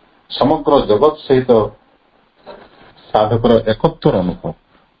समग्र जगत सहित साधकर एकत्वर अनुभव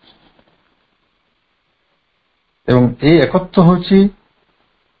एवं ये एकत्व होछि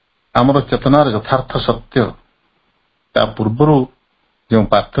आमर चेतनार यथार्थ सत्य। ता पूर्वर जो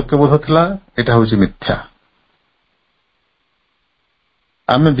पार्थक्य बोध थिला एटा होछि मिथ्या।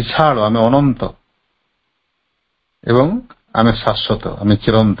 आमे विशाल आमे अनंत एवं आमे शाश्वत आमे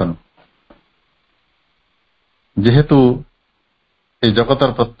चिरंतन। जेहेतु ये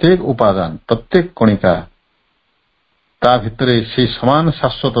जगतर प्रत्येक उपादान प्रत्येक कणिका ता भितरे से समान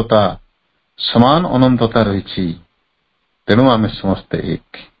शाश्वतता समान अनंतता रही तेणु आमे समस्ते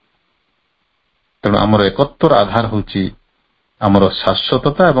एक। तेणु आमर एकत्वर आधार होछि आमर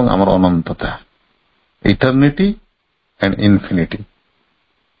शाश्वतता एवं आमर अनंतता इटर्निटी एंड इन्फिनिटी।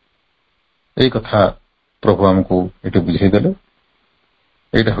 एक कथा प्रभु आमको ये बुझेदेले।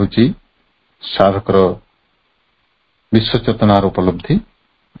 यहाँ हूँ साधकर विश्व चेतनार उपलब्धि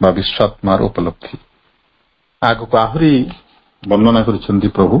बा विश्वात्मार उपलब्धि। आग को आहरी वर्णना करिसेंती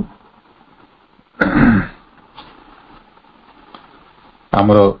प्रभु।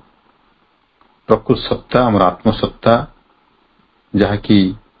 आमर प्रकृत सत्ता आमर आत्मसत्ता जहाँकि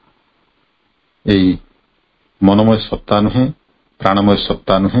मनमय सत्ता नुहे प्राणमय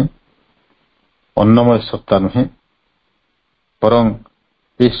सत्ता नुहे अन्नमय सत्ता नुहे परं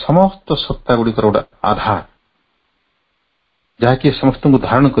ये समस्त सत्ता गुड़िकर गोटे आधार जहाँकि समस्त को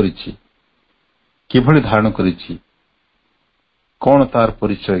धारण करिछि। किभଳି धारण करिछि कौन तार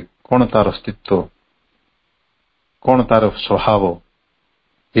परिचय कौन तार अस्तित्व कौन तार स्वभाव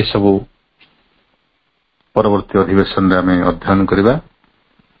ये सबू परवर्ती अधिवेशन में आम अध्ययन करवा।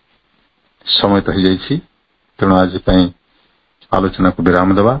 समय तो हो जाइछि तेणु आज आलोचना को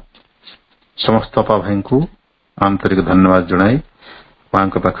विराम देवा। समस्त अपा भाई को आंतरिक धन्यवाद जनाई मां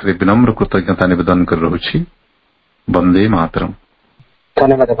पाखे विनम्र कृतज्ञता निवेदन कर रहुछि। वंदे मातरम।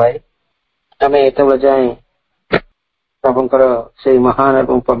 धन्यवाद भाई।